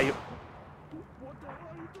your value? What the hell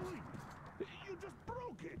are you doing? You just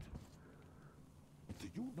broke it. Do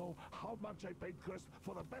you know how much I paid Chris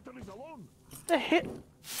for the batteries alone? The hit.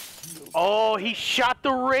 Oh, he shot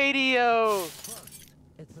the radio.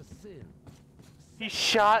 It's a sin. He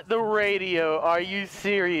shot the radio. Are you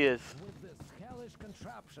serious? With this hellish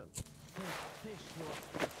contraption, things fish more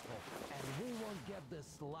stressful, and we won't get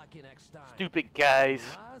this lucky next time. Stupid guys.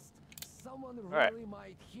 Last, someone right. really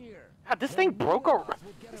might hear. God, this thing broke over.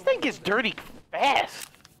 This thing gets dirty fast.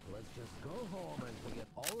 Let's just go home and forget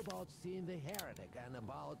all about seeing the heretic and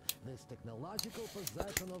about this technological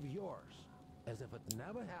possession of yours, as if it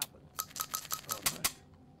never happened. All right.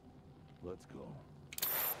 Let's go.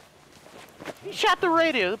 He shot the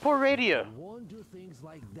radio, the poor radio. I won't do things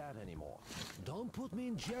like that anymore. Don't put me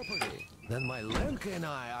in jeopardy. Then my Lenka and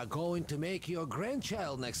I are going to make you a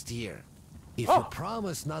grandchild next year. If you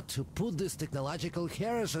promise not to put this technological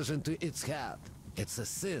heresies into its head, it's a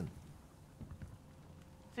sin.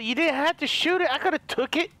 So you didn't have to shoot it. I could have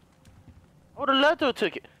took it. I would have loved to have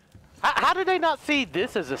took it. How did they not see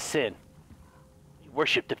this as a sin? You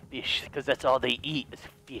worship the fish because that's all they eat is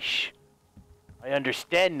fish. I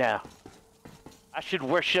understand now. I should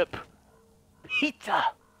worship pizza.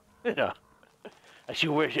 You know, I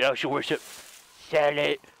should worship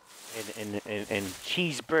salad and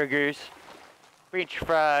cheeseburgers, French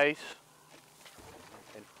fries,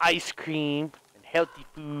 and ice cream and healthy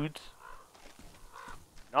foods.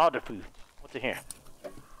 And all the food. What's in here?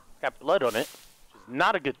 Got blood on it, which is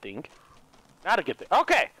not a good thing. Not a good thing.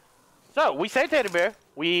 Okay. So we saved Teddy Bear.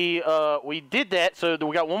 We did that. So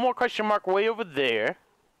we got one more question mark way over there.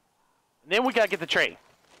 And then we gotta get the train.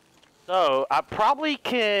 So I probably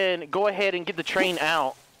can go ahead and get the train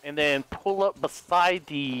out and then pull up beside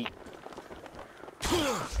the.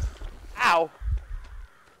 Ow!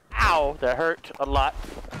 Ow! That hurt a lot.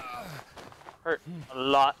 Hurt a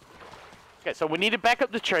lot. Okay, so we need to back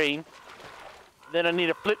up the train. Then I need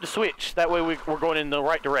to flip the switch. That way we're going in the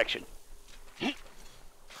right direction.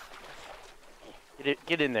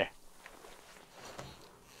 Get in there.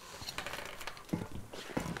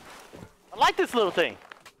 I like this little thing.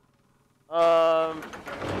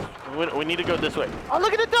 We need to go this way. Oh,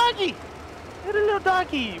 look at the doggy! Look at the little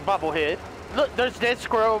doggy bobblehead. Look, there's that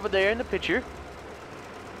squirrel over there in the picture.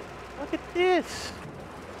 Look at this.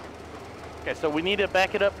 Okay, so we need to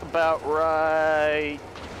back it up about right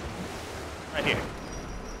here.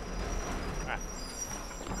 Alright.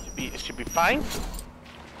 It should be fine.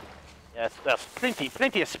 Yes, that's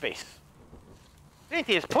plenty of space.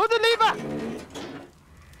 Plenty of pull the lever!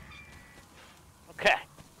 Okay.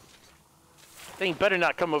 Thing better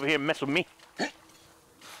not come over here and mess with me. I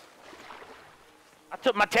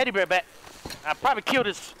took my teddy bear back. I probably killed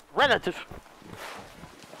his relative.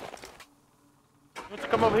 Wants to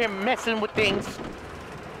come over here messing with things.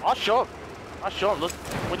 I'll show him. Look,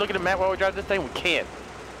 we look at the map while we drive this thing. We can.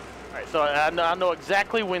 All right, so I know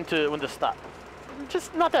exactly when to stop.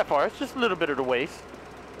 Just not that far. It's just a little bit of the ways.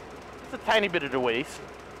 Just a tiny bit of the ways.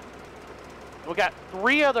 We got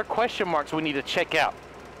 3 other question marks we need to check out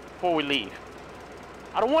before we leave.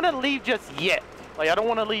 I don't want to leave just yet. Like, I don't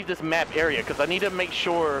want to leave this map area because I need to make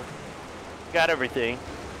sure we got everything.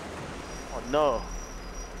 Oh no.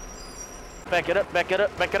 Back it up,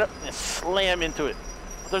 and slam into it.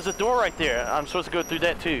 Oh, there's a door right there. I'm supposed to go through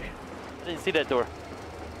that too. I didn't see that door.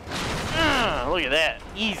 Look at that.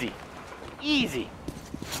 Easy. Easy.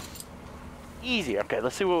 Easy. Okay,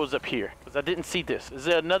 let's see what was up here. Because I didn't see this. Is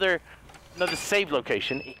there another save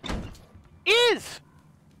location? Is!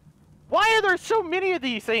 Why are there so many of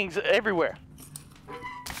these things everywhere?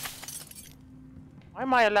 Why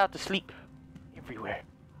am I allowed to sleep everywhere?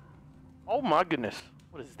 Oh my goodness.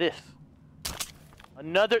 What is this?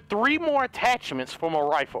 3 more attachments from a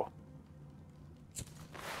rifle.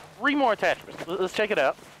 3 more attachments. Let's check it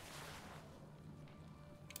out.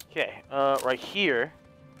 Okay, right here.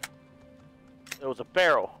 There was a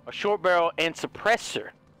barrel, a short barrel, and suppressor.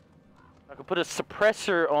 I could put a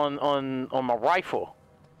suppressor on my rifle.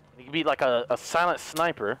 It could be like a silent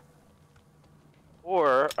sniper.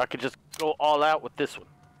 Or I could just go all out with this one.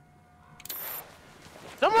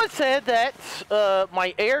 Someone said that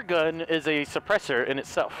my air gun is a suppressor in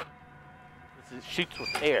itself. It shoots with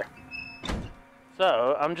air.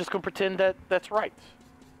 So I'm just gonna pretend that that's right.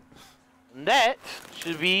 And that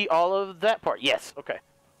should be all of that part. Yes, okay.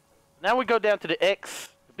 Now we go down to the X,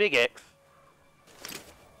 the big X.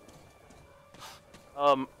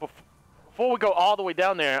 Before we go all the way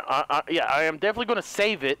down there, I am definitely gonna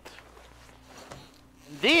save it.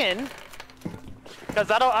 And then, because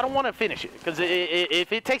I don't want to finish it, because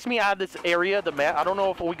if it takes me out of this area, the map, I don't know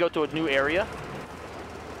if we go to a new area.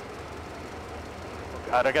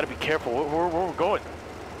 God, I gotta be careful. Where we're going?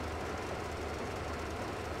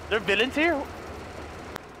 There villains here?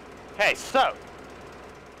 Okay, so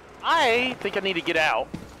I think I need to get out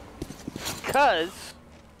because is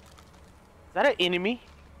that an enemy?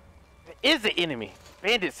 It is an enemy.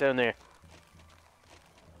 Bandits down there.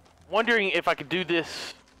 Wondering if I could do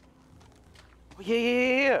this. Oh,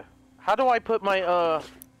 yeah. How do I put my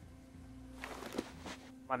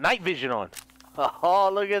my night vision on?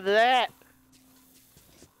 Oh, look at that.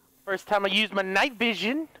 First time I used my night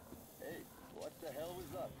vision. Hey, what the hell was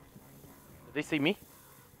that? Did they see me?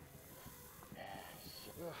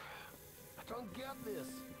 I don't get this.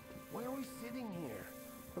 Why are we sitting here?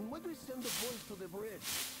 And why do we send the boys to the bridge?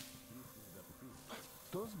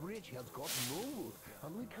 Those bridgeheads got moved,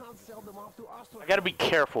 and we can't sell them off to Australia. I gotta be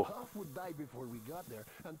careful. Half would die before we got there,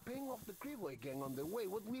 and paying off the Krivoy gang on the way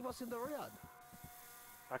would leave us in the red.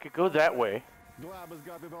 I could go that way. Guaba's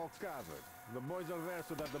got it all covered. The boys are there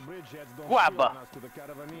so that the bridgeheads don't Guaba. steal on us to the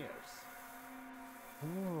caravaneers.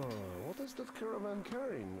 Oh, what is that caravan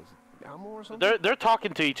carrying? Is it ammo or something? They're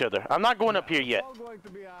talking to each other. I'm not going up here yet. All going to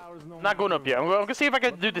be ours, no I'm not going up matter yet. I'm what. gonna see if I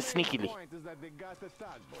can But do this the main sneakily. point is that they got the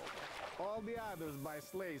tugboat. All the others buy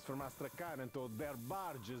slaves from Astrakhan and tow their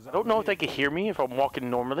barges. I don't know if they can hear me if I'm walking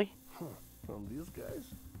normally. From these guys?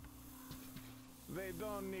 They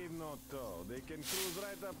don't need no tow. They can cruise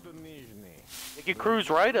right up to Nizhny. They can cruise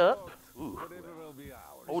right up. Ooh. Whatever will be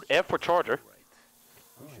ours. Hold F for charger.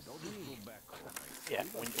 We should go back home. Yeah,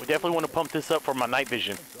 we definitely want to pump this up for my night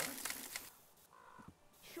vision.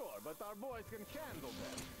 Sure, but our boys can handle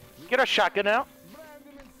that. Get our shotgun out. Brand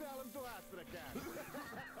them and sell them to Astrakhan.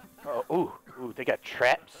 Oh, ooh, they got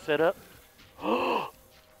traps set up.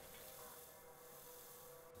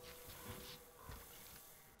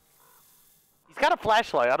 He's got a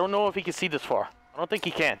flashlight. I don't know if he can see this far. I don't think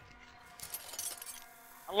he can.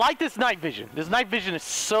 I like this night vision. This night vision is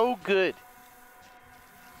so good.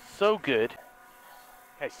 So good.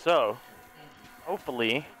 Okay, so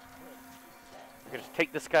hopefully I can just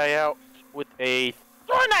take this guy out with a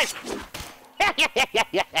throwing knife.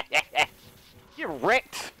 You're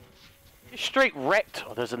wrecked. You're straight wrecked.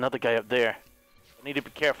 Oh, there's another guy up there. I need to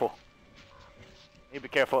be careful. I need to be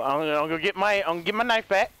careful. I'm gonna get my knife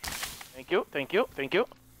back. Thank you, thank you, thank you.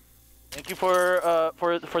 Thank you for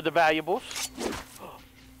the valuables. What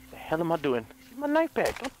the hell am I doing? Give my knife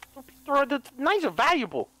back. Don't be throwing the knives are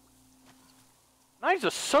valuable. Knives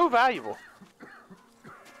are so valuable.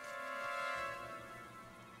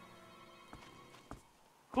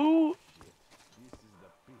 Who?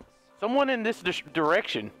 Someone in this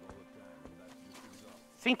direction.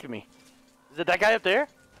 Seemed to me. Is it that guy up there?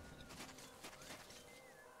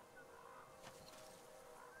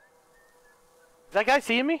 Is that guy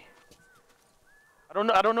seeing me? I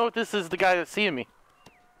don't know if this is the guy that's seeing me.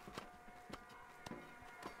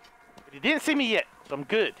 But he didn't see me yet, so I'm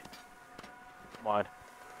good. Come on.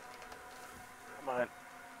 Come on.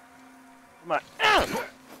 Come on. I'm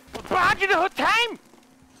behind you the whole time!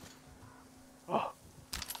 Oh.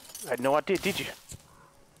 You had no idea, did you?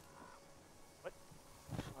 What?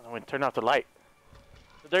 Oh, I went turn off the light.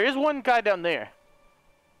 There is one guy down there.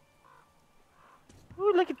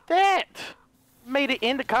 Ooh, look at that! Made it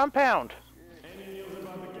in the compound.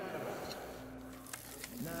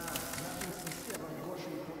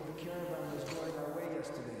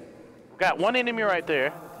 We got one enemy right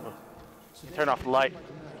there. Turn off the light.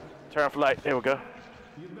 Turn off the light. There we go.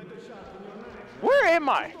 Where am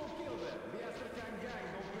I?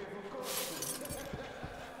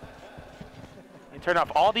 You turn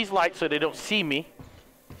off all these lights so they don't see me.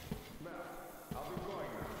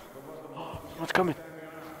 What's coming?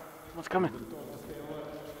 What's coming?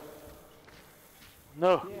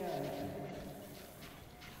 No.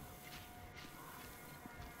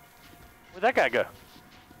 Where'd that guy go?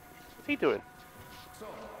 What's he doing?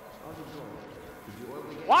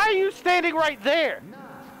 Why are you standing right there?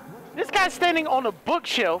 This guy's standing on a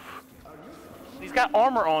bookshelf. He's got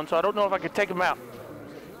armor on, so I don't know if I can take him out.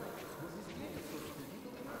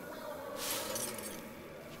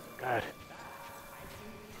 God.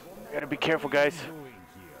 Gotta be careful, guys.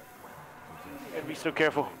 Gotta be so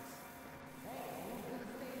careful.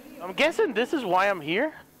 I'm guessing this is why I'm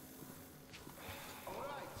here.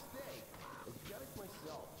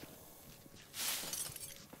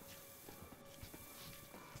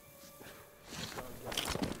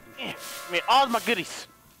 I mean, all my goodies.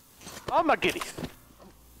 All my goodies.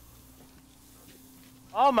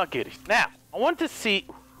 All my goodies. Now, I want to see.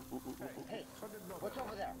 Hey, what's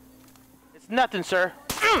over there? It's nothing, sir.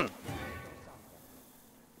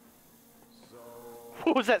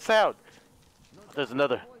 What was that sound? Oh, there's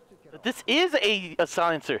another. This is a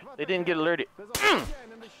silencer. They didn't get alerted. There's a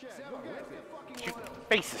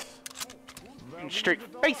faces. Well, Shooting we straight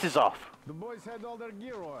need it faces all. off. The boys had all their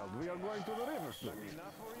gear oiled. We are going to the river soon.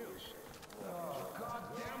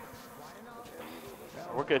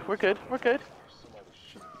 We're good. We're good. We're good.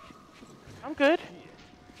 I'm good.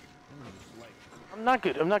 I'm not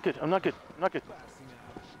good. I'm not good. I'm not good. I'm not good.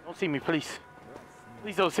 Don't see me, please.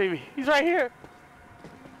 Please don't see me. He's right here.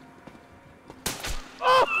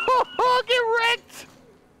 Oh, get wrecked!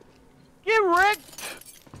 Get wrecked!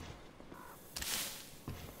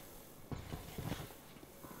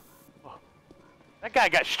 Oh, that guy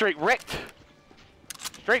got straight wrecked.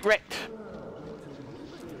 Straight wrecked.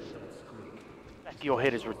 Back of your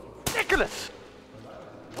head is ridiculous.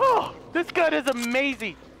 Oh, this gun is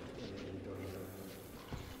amazing.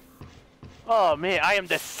 Oh man, I am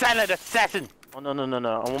the silent assassin. Oh no no no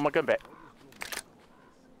no! I want my gun back.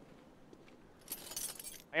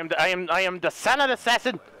 I am the silent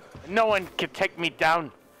assassin. No one can take me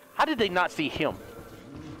down. How did they not see him?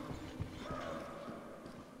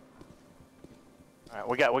 All right,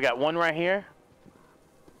 we got one right here.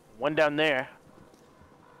 One down there.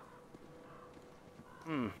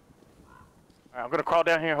 All right, I'm gonna crawl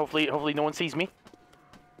down here. Hopefully no one sees me.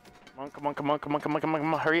 Come on, come on, come on, come on, come on,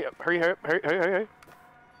 come on! Hurry up, hurry, hurry, hurry, hurry, hurry!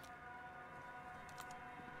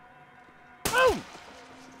 Boom!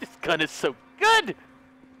 This gun is so good.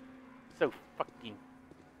 So fucking.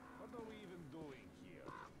 What are we even doing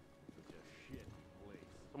here? Such a shit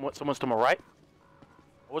place. Someone's to my right.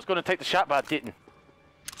 I was gonna take the shot, but I didn't.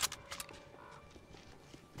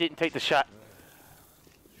 Didn't take the shot.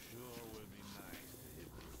 Sure would be nice to hit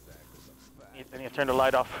the sack with a fat. I need to turn the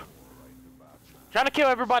light off. Trying to kill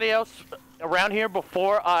everybody else around here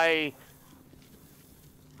before I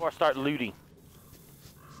start looting.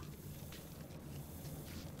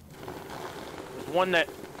 There's one that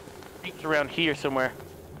peeps around here somewhere.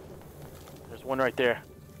 There's one right there.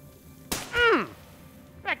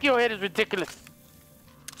 Back of your head is ridiculous.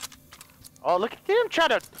 Oh, look at them trying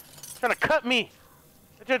to cut me.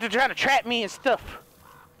 They're trying to trap me and stuff.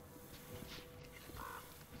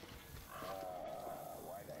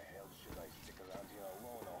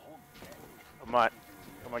 Come on.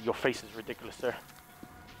 Come on, your face is ridiculous, sir.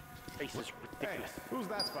 Face is ridiculous. Hey, who's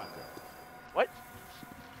that fucker? What?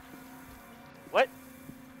 What?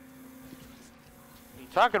 What are you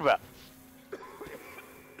talking about?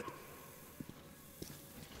 Is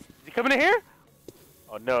he coming in here?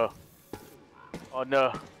 Oh no. Oh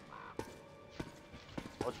no.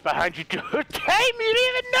 What's behind you? Damn, you didn't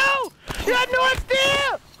even know! You had no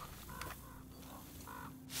idea!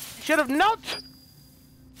 You should have known!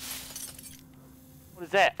 What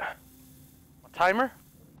is that? A timer?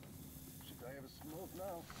 Should I have a smoke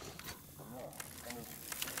now? No, kind of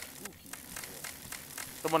spooky.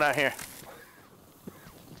 Someone out here.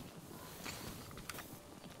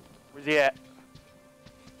 Where's he at?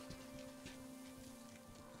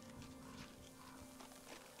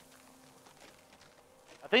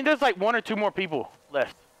 I think there's like one or two more people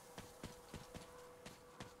left.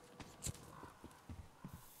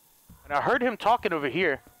 And I heard him talking over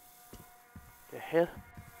here. The hell?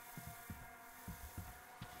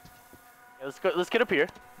 Yeah, let's go. Let's get up here.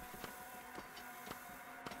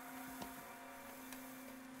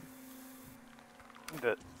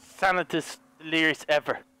 The silentest delirious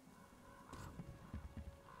ever.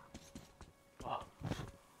 Oh.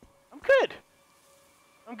 I'm good.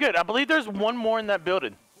 I'm good. I believe there's one more in that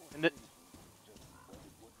building. And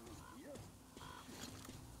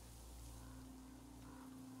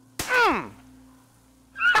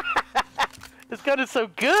this gun is so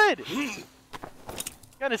good. This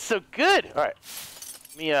gun is so good. All right.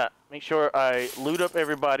 Let me make sure I loot up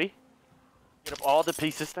everybody. Get up all the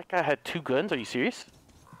pieces. That guy had 2 guns. Are you serious?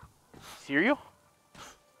 Cereal?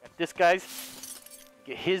 Got this guy's.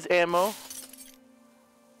 Get his ammo.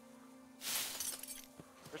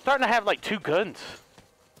 We're starting to have like 2 guns.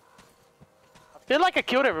 I feel like I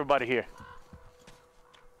killed everybody here.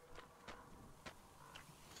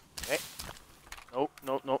 Okay. Nope,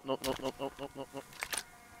 nope, nope, nope, nope, nope, nope, nope, nope, nope.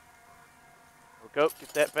 There we go. Get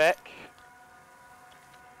that back.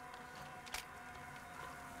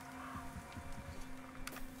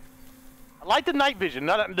 I like the night vision.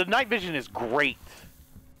 The night vision is great.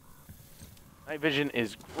 Night vision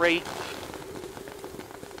is great.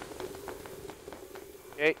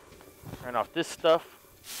 Okay. Turn off this stuff.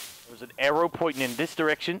 There's an arrow pointing in this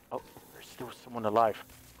direction. Oh, there's still someone alive.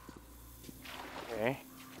 Okay.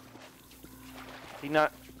 Is he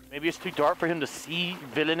not... Maybe it's too dark for him to see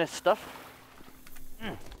villainous stuff?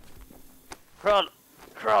 Crawl.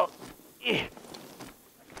 Crawl. Yeah.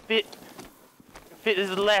 Fit. Fit. This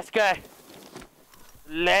is the last guy.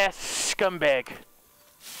 Last scumbag.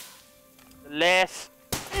 The last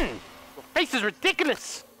Your face is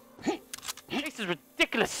ridiculous. Your face is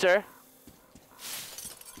ridiculous, sir.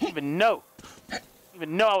 You didn't even know. You didn't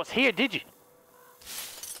even know I was here, did you?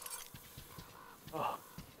 Oh,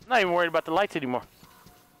 I'm not even worried about the lights anymore.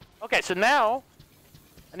 Okay, so now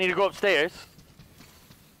I need to go upstairs.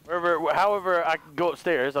 However I can go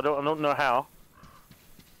upstairs, I don't know how.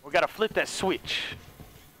 We gotta flip that switch.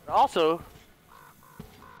 But also,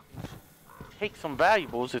 take some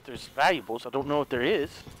valuables if there's valuables. I don't know if there is.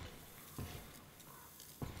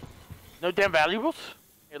 No damn valuables?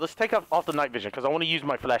 Here, let's take off the night vision because I want to use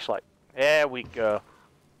my flashlight. There we go.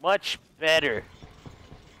 Much better.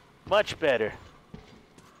 Much better.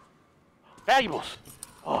 Valuables.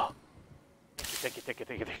 Oh. Take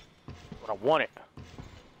it. What I wanted.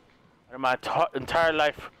 Out of my entire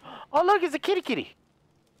life. Oh, look, it's a kitty.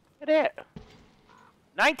 Look at that.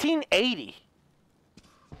 1980.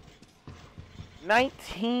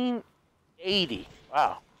 1980.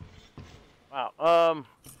 Wow.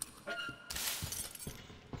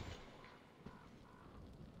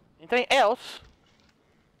 Anything else?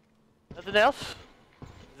 Nothing else?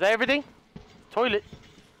 Is that everything? Toilet.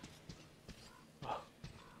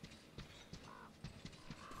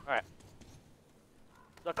 Alright.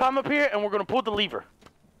 So come up here and we're gonna pull the lever.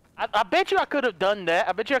 I bet you I could have done that.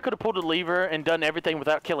 I bet you I could have pulled the lever and done everything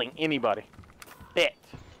without killing anybody. Bet.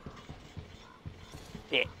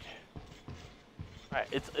 Alright,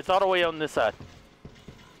 it's all the way on this side.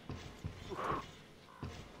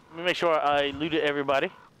 Let me make sure I looted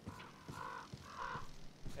everybody.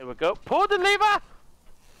 There we go. Pull the lever!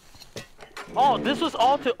 Oh, this was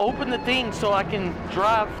all to open the thing so I can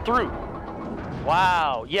drive through.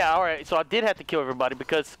 Wow. Yeah, alright. So I did have to kill everybody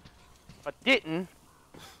because if I didn't,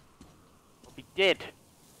 I'll be dead.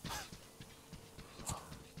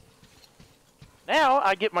 Now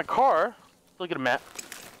I get my car. Look at the map.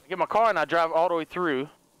 I get my car and I drive all the way through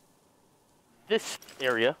this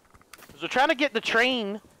area. So we're trying to get the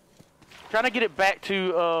train, trying to get it back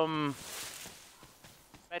to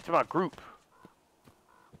my group.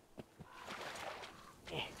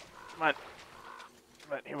 Come on,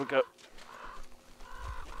 here we go.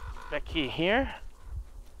 Back here. There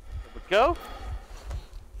we go.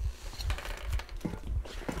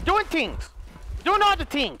 We're doing things. We're doing all the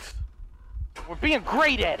things. We're being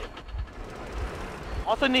great at it.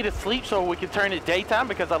 Also need to sleep so we can turn it daytime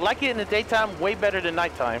because I like it in the daytime way better than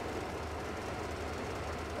nighttime.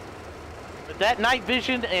 But that night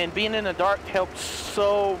vision and being in the dark helps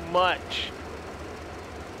so much.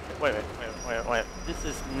 Wait. This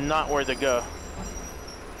is not where to go.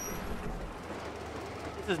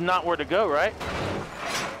 This is not where to go, right?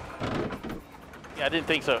 Yeah, I didn't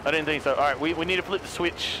think so. Alright, we need to flip the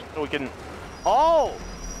switch so we can... Oh!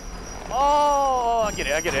 Oh! I get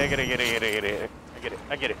it. I get it.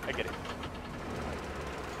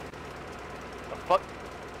 The fuck?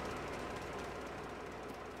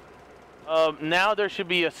 Now there should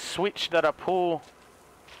be a switch that I pull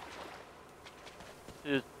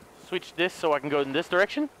to switch this so I can go in this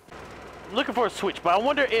direction. I'm looking for a switch, but I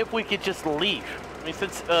wonder if we could just leave. I mean,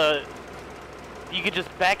 since you could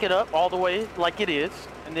just back it up all the way like it is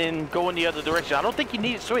and then go in the other direction. I don't think you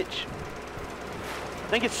need a switch. I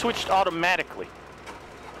think it's switched automatically.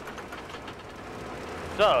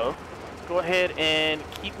 So, let's go ahead and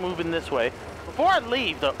keep moving this way. Before I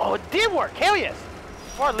leave, though... Oh, it did work! Hell yes!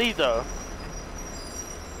 Before I leave, though...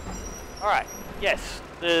 Alright, yes.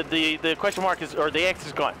 The question mark is... Or the X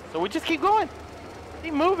is gone. So we just keep going.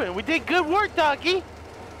 Keep moving. We did good work, doggy!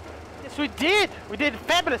 Yes, we did! We did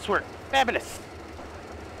fabulous work. Fabulous.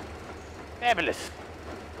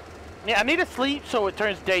 Yeah, I need to sleep so it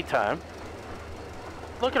turns daytime.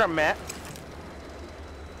 Look at our map.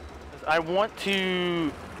 I want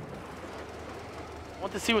to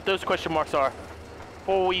see what those question marks are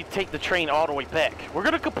before we take the train all the way back. We're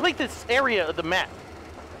gonna complete this area of the map.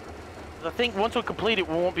 I think once we complete it,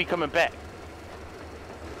 we won't be coming back.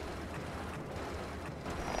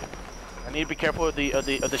 I need to be careful of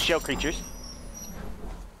the shell creatures.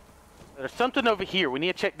 There's something over here. We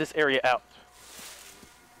need to check this area out.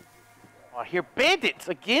 Oh, I hear bandits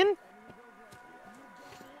again.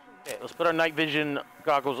 Okay, let's put our night vision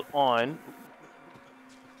goggles on.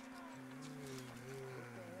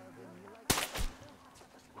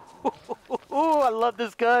 Ooh, I love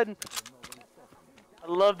this gun.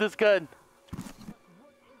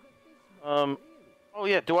 Oh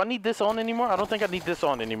yeah, do I need this on anymore? I don't think I need this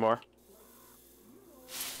on anymore.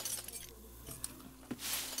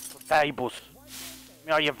 Valuables. Give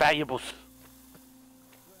me all your valuables.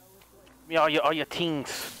 Give me all your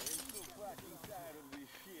things.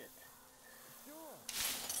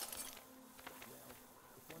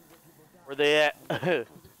 Where they at?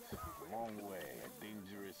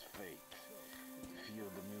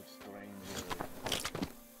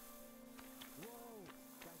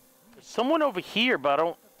 someone over here, but I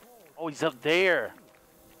don't... Oh, he's up there.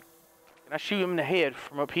 Can I shoot him in the head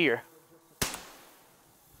from up here?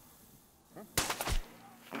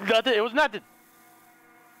 Nothing. It was nothing.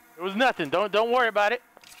 It was nothing. Don't worry about it.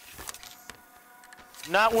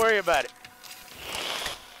 Not worry about it.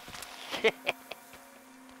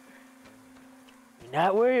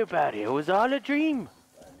 Not worry about it. It was all a dream.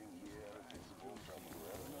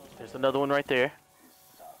 There's another one right there.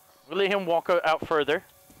 We'll let him walk out further.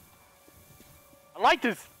 I like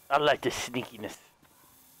this. I like the sneakiness.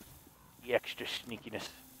 The extra sneakiness.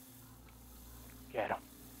 Get him.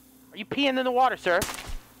 Are you peeing in the water, sir?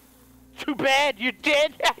 Too bad you're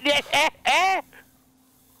dead.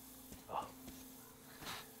 Oh.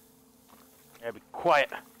 Yeah, be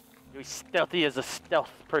quiet. You're stealthy as a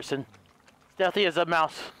stealth person. Stealthy as a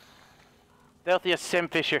mouse. Stealthy as Sam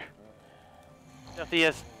Fisher. Stealthy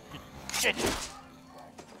as... Shit!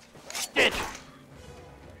 Shit!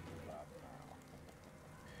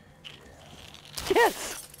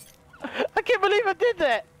 Yes! I can't believe I did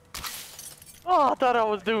that! Oh, I thought I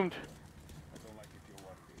was doomed.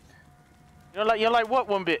 You don't like what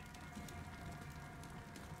one bit?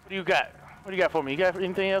 What do you got? What do you got for me? You got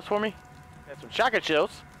anything else for me? Got some shotgun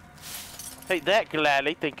shells. Take that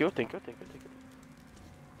gladly. Thank you, thank you, thank you, thank you.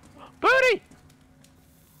 Booty!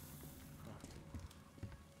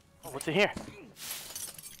 Oh, what's in here?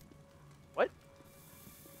 What?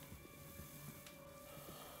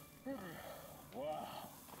 Wow.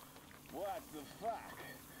 What the fuck?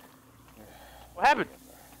 What happened?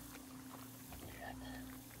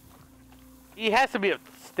 He has to be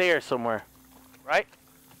upstairs somewhere, right?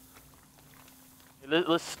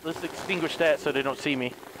 Let's extinguish that so they don't see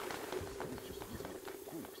me.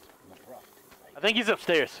 I think he's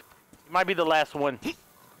upstairs. He might be the last one.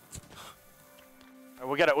 All right,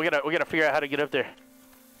 we gotta figure out how to get up there.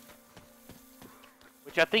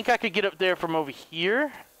 Which I think I could get up there from over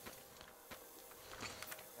here.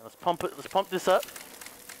 Now let's pump it. Let's pump this up.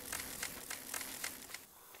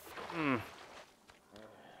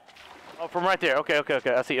 Oh, from right there. Okay.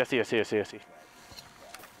 I see.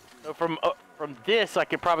 So from this, I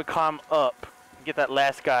could probably climb up and get that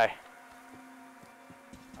last guy.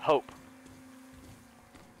 I hope.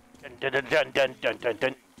 Dun dun dun dun dun dun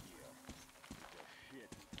dun.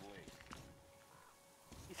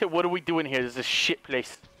 He said, "What are we doing here? This is a shit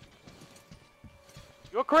place."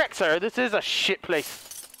 You're correct, sir. This is a shit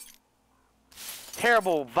place.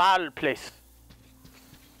 Terrible, vile place.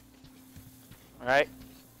 All right.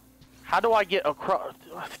 How do I get across?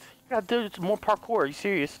 You gotta do more parkour. Are you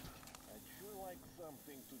serious? I'd sure like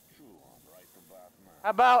something to chew on right about now. How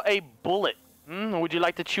about a bullet? Would you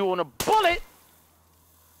like to chew on a bullet?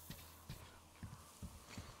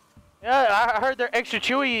 Yeah, I heard they're extra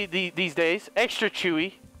chewy these days. Extra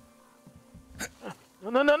chewy. No.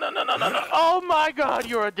 Oh my God,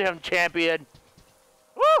 you're a damn champion.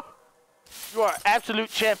 Woo! You are absolute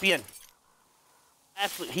champion.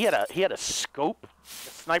 Absolute. He had a scope, a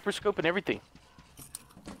sniper scope, and everything.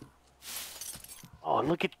 Oh,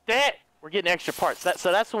 look at that! We're getting extra parts.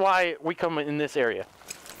 So that's why we come in this area.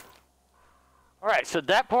 All right, so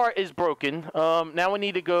that part is broken. Now we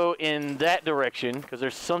need to go in that direction because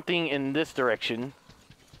there's something in this direction.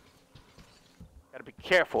 Gotta be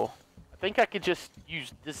careful. I think I could just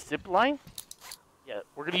use this zip line. Yeah,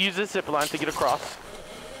 we're gonna use this zip line to get across.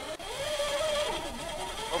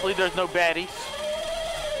 Hopefully there's no baddies.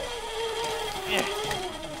 Yeah.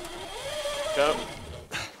 Go.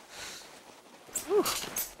 Whew.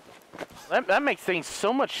 That makes things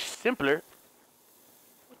so much simpler.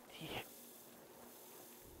 What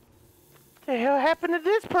the hell happened to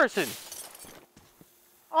this person?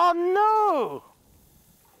 Oh no!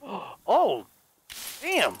 Oh,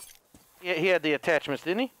 damn! Yeah, he had the attachments,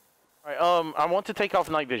 didn't he? All right. I want to take off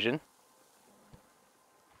night vision.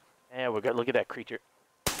 And we got look at that creature.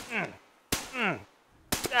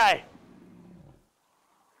 Die!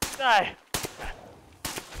 Die!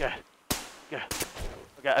 Okay.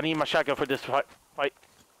 Okay, I need my shotgun for this fight. My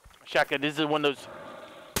shotgun. This is one of those.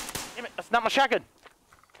 Damn it! That's not my shotgun.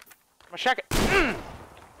 My shotgun.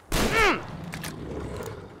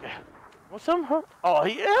 Okay. Want some? Huh? Oh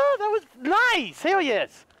yeah, that was nice. Hell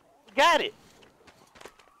yes. Got it.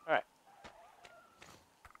 All right.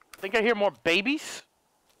 I think I hear more babies.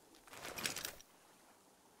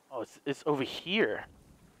 Oh, it's over here.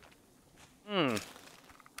 Let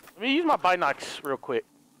me use my binocs real quick.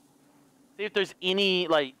 See if there's any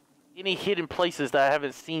hidden places that I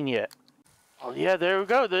haven't seen yet. Oh yeah, there we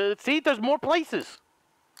go. See, there's more places.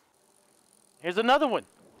 Here's another one.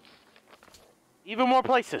 Even more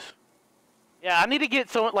places. Yeah, I need to get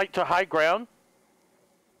someone to high ground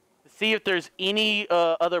to see if there's any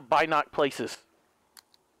other binoc places.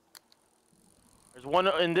 There's one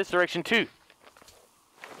in this direction too.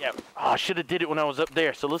 Yeah. Oh, I should have did it when I was up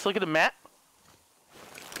there. So let's look at the map.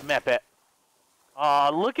 Map at. Oh,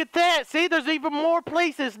 look at that. See, there's even more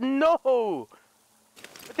places. No.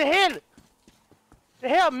 What the hell? The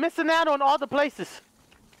hell, I'm missing out on all the places.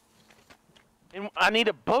 And I need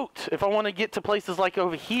a boat if I want to get to places like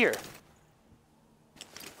over here.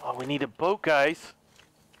 Oh, we need a boat, guys.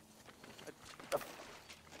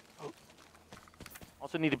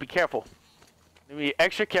 Also need to be careful. Need to be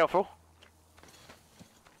extra careful.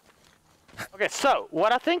 Okay, so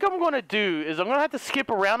what I think I'm going to do is I'm going to have to skip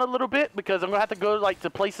around a little bit because I'm going to have to go like to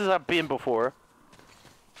places I've been before.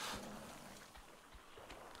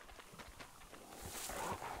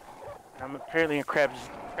 I'm apparently in Crab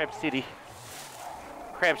City.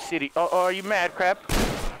 Crab City. Oh, are you mad, Crab?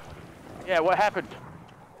 Yeah, what happened?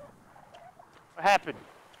 What happened?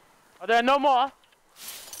 Are there no more?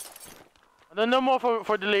 Are there no more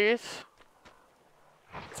for Delirious?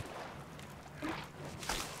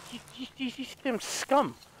 You them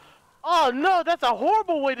scum. Oh no, that's a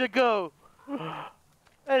horrible way to go.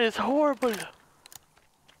 That is horrible. There's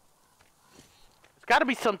got to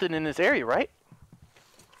be something in this area, right?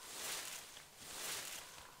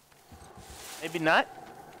 Maybe not.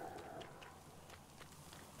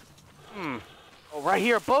 Oh, right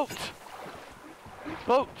here, a boat.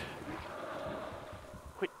 Boat.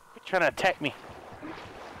 Quit trying to attack me.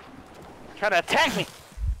 Trying to attack me.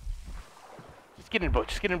 Just get in the boat.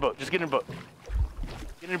 Just get in the boat. Just get in the boat.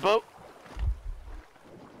 Get in the boat.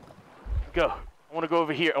 Go. I want to go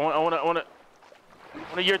over here. I want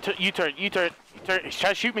to U-turn. He's trying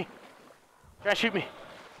to shoot me. Trying to shoot me.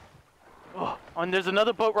 Oh, and there's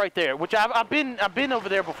another boat right there, which I've been over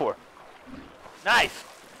there before. Nice.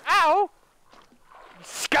 Ow! You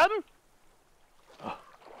scum! Oh.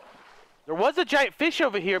 There was a giant fish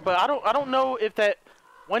over here, but I don't know if that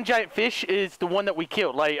one giant fish is the one that we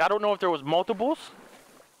killed. Like, I don't know if there was multiples.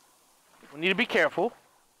 We need to be careful.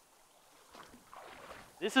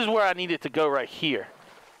 This is where I needed to go right here.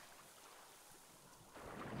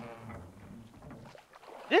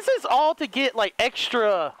 This is all to get like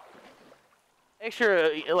extra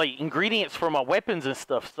like ingredients for my weapons and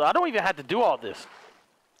stuff. So I don't even have to do all this.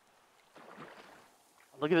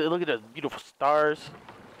 Look at the beautiful stars.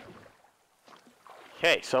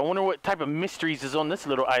 Okay, so I wonder what type of mysteries is on this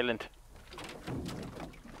little island.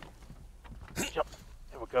 Jump.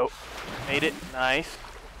 There we go. Made it. Nice.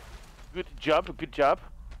 Good job. Good job.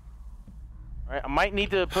 All right, I might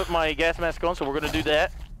need to put my gas mask on, so we're gonna do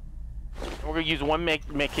that. And we're gonna use one med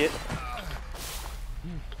kit.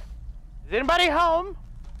 Is anybody home?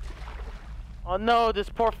 Oh no, this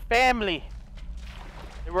poor family.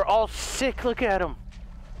 They were all sick. Look at them.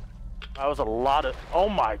 That was a lot of. Oh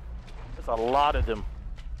my. That's a lot of them.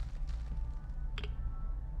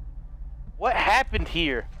 What happened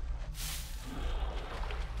here?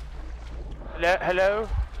 Hello? Hello?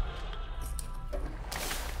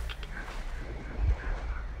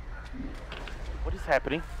 What is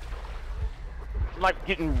happening? I'm like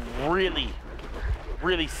getting really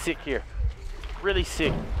sick here. Really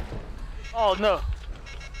sick. Oh no.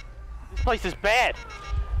 This place is bad.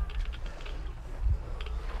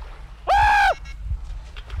 Ah!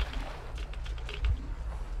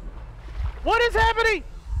 What is happening?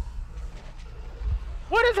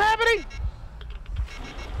 What is happening?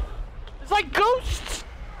 It's like ghosts.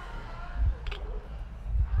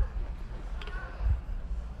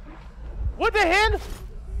 What the hell?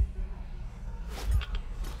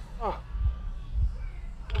 Oh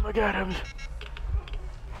my god, I'm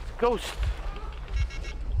ghost.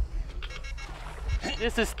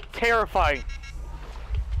 This is terrifying.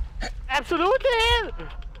 Absolutely, what the hell?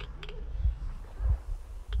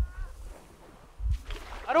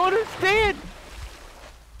 I don't understand.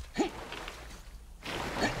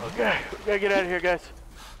 Okay, we gotta get out of here, guys.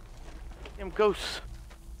 Damn ghosts.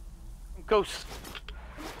 Damn ghosts.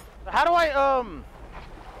 How do I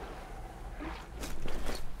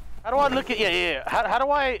look at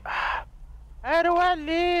how do I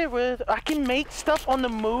live with I can make stuff on the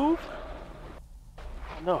move?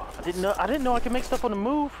 No, I didn't know I could make stuff on the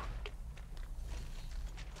move.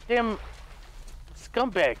 Damn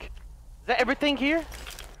scumbag. Is that everything here?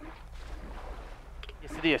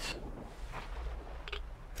 Yes it is.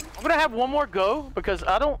 I'm gonna have one more go because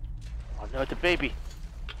I don't oh no, it's a baby.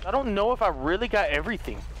 I don't know if I really got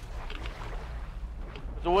everything.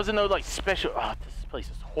 There wasn't no like special. Oh, this place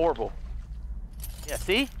is horrible. Yeah,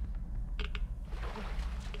 see?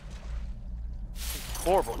 It's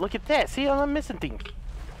horrible. Look at that. See, I'm missing things.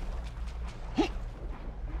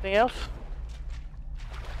 Anything else?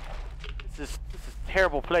 is a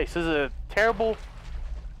terrible place. This is a terrible,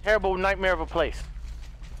 terrible nightmare of a place.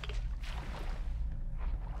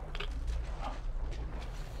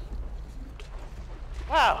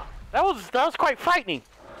 Wow, that was quite frightening.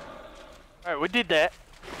 All right, we did that.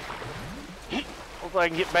 Hopefully I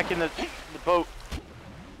can get back in the boat.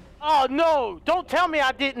 Oh no! Don't tell me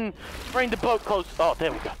I didn't bring the boat close. Oh,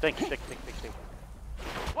 there we go. Thank you.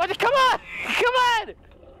 What? Come on! Come on!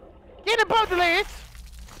 Get in the boat, Delirious!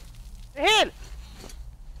 Ahead!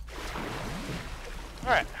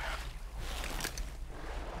 Alright.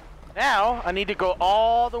 Now, I need to go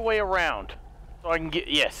all the way around. So I can get,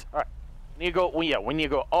 yes. Alright. We need to go, we need to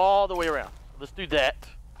go all the way around. Let's do that.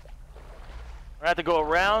 We have to go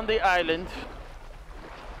around the island.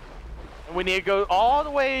 And we need to go all the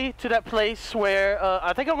way to that place where,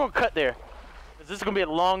 I think I'm going to cut there. Because this is going to be a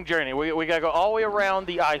long journey. We got to go all the way around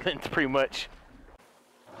the island, pretty much.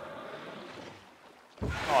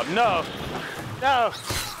 Oh, no. No.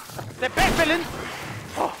 They're back, villains.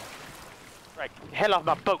 Oh. Right, hell off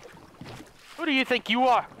my boat. Who do you think you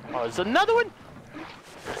are? Oh, there's another one?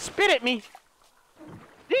 Spit at me.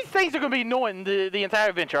 These things are going to be annoying the entire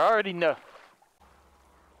adventure. I already know.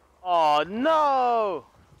 Oh, no.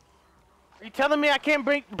 Are you telling me I can't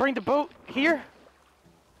bring the boat here?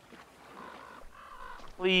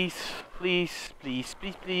 Please, please, please,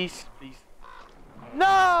 please, please, please.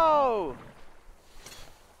 No!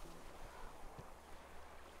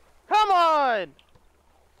 Come on!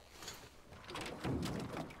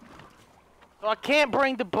 So I can't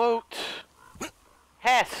bring the boat.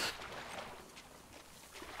 Hess.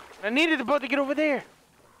 I needed the boat to get over there.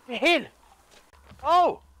 Ahead.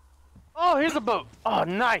 Oh! Oh, here's a boat. Oh,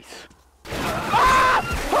 nice. Ah!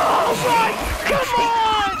 Oh my! Come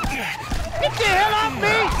on! Get the hell off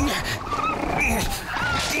me!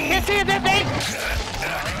 Can't see that thing!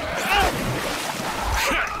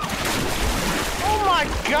 Oh my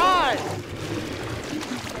God!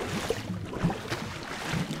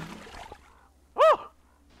 Woo!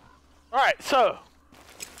 Alright, so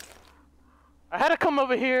I had to come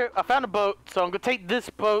over here. I found a boat, so I'm gonna take this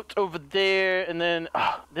boat over there, and then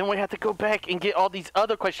we have to go back and get all these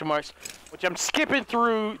other question marks, which I'm skipping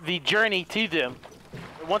through the journey to them.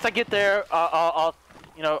 But once I get there, I'll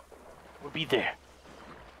you know, we'll be there.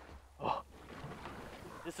 Oh.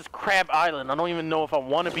 This is Crab Island. I don't even know if I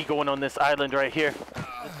want to be going on this island right here.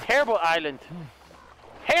 It's a terrible island.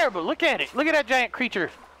 Terrible. Look at it. Look at that giant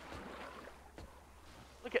creature.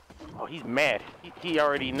 Look at. Oh, he's mad. He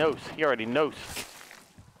already knows. He already knows.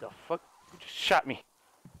 The fuck? Who just shot me?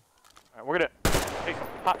 Alright, we're gonna take some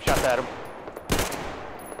pop shots at him.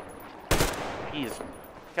 He is.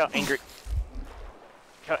 Look how angry.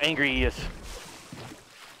 Look how angry he is.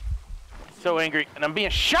 So angry. And I'm being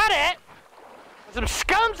shot at! Some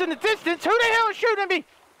scums in the distance. Who the hell is shooting at me?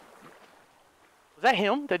 Was that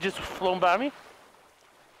him that just flown by me?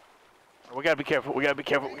 We gotta be careful. We gotta be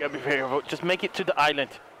careful. We gotta be careful. Just make it to the island.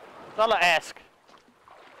 That's all I ask.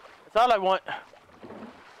 That's all I want. All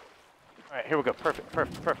right, here we go. Perfect.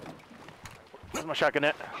 Perfect. Perfect. Where's my shotgun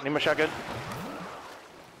at? I need my shotgun.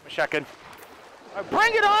 My shotgun. All right,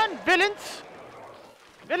 bring it on, villains.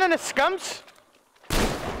 Villainous scums.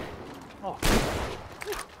 Oh.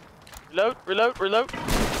 Reload, reload, reload.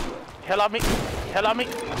 Hell on me. Hell on me.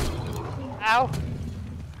 Ow.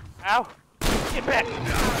 Ow. Get back.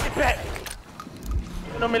 Get back.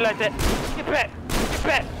 Don't know me like that. Get back. Get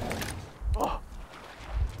back. Oh.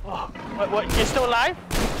 Oh. What? You're still alive?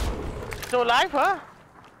 Still alive, huh?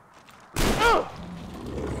 Oh.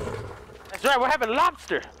 That's right, we're having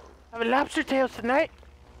lobster. Having lobster tails tonight.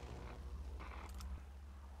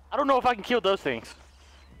 I don't know if I can kill those things.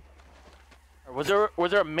 Was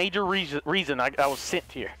there a major reason I was sent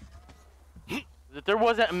here? If there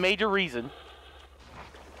wasn't a major reason,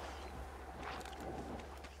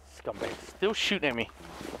 scumbag still shooting at me.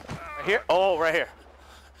 Right here. Oh, right here.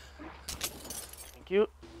 Thank you.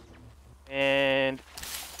 And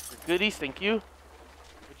for goodies, thank you.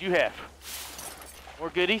 What'd you have? More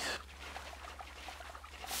goodies.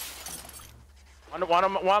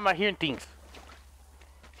 Why am I hearing things? Is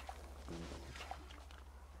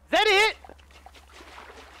that it?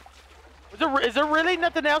 Is there really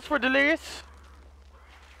nothing else for Delirious?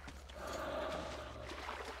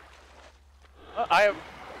 I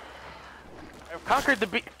have conquered the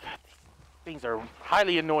beast. Things are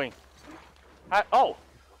highly annoying. Oh,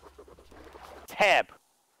 tab,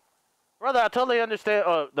 brother. I totally understand.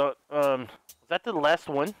 Is that the last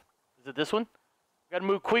one? Is it this one? We gotta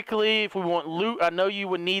move quickly if we want loot. I know you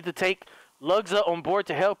would need to take lugs up on board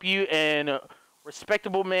to help you and.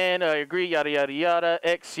 Respectable man, I agree, yada yada yada,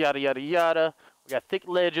 X, yada yada yada. We got thick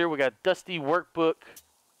ledger, we got dusty workbook.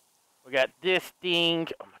 We got this thing.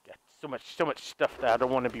 Oh my god, so much stuff that I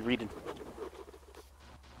don't want to be reading.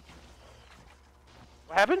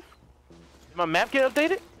 What happened? Did my map get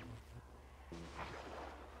updated?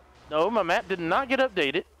 No, my map did not get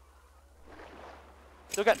updated.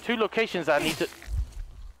 Still got 2 locations I need to...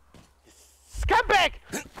 Scumbag!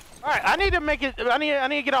 Alright, I need to make it... I need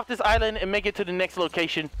to get off this island and make it to the next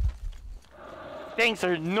location. Things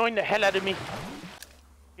are annoying the hell out of me.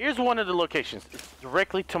 Here's one of the locations. It's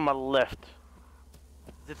directly to my left.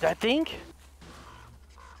 Is it that thing?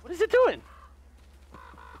 What is it doing?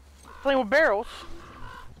 It's playing with barrels.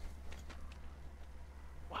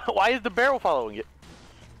 Why is the barrel following it?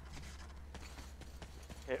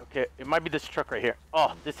 Okay, it might be this truck right here.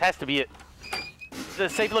 Oh, this has to be it. Is it a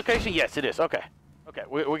safe location? Yes, it is. Okay. Okay,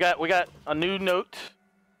 we got a new note.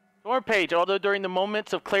 Storm Page, although during the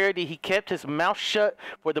moments of clarity he kept his mouth shut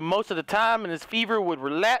for the most of the time and his fever would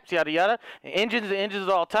relapse, yada yada, and engines at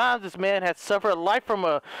all times, this man had suffered a life from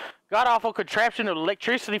a god-awful contraption of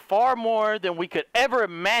electricity far more than we could ever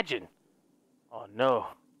imagine. Oh no.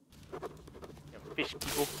 Fish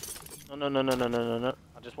people. No.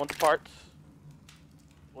 I just want the parts.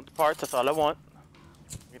 That's all I want.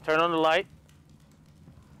 We can turn on the light.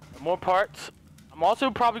 More parts. I'm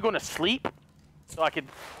also probably going to sleep so I can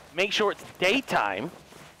make sure it's daytime.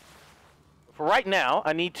 For right now,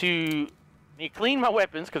 I need to clean my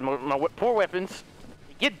weapons because my poor weapons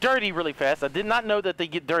get dirty really fast. I did not know that they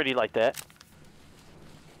get dirty like that.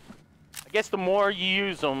 I guess the more you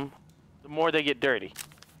use them, the more they get dirty.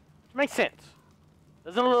 Which makes sense.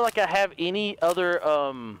 Doesn't look like I have any other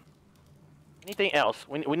anything else.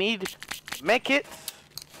 We need med kits.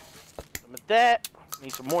 Some of that. We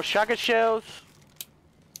need some more shotgun shells.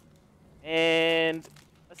 And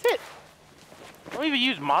that's it. I don't even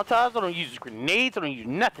use Molotovs. I don't use grenades. I don't use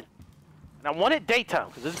nothing. And I want it daytime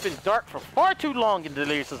because it's been dark for far too long in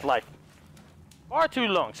Delirious' life. Far too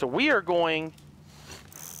long. So we are going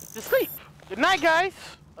to sleep. Good night, guys.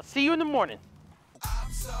 I'll see you in the morning.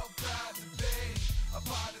 I'm so proud to be a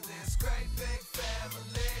part of this great big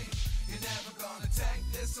family. You're never gonna take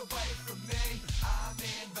this away from me. I'm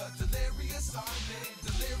in the Delirious Army,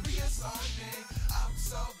 Delirious Army. I'm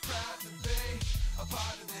so proud to be a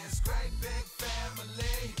part of this great big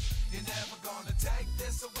family. You're never gonna take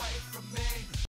this away from me.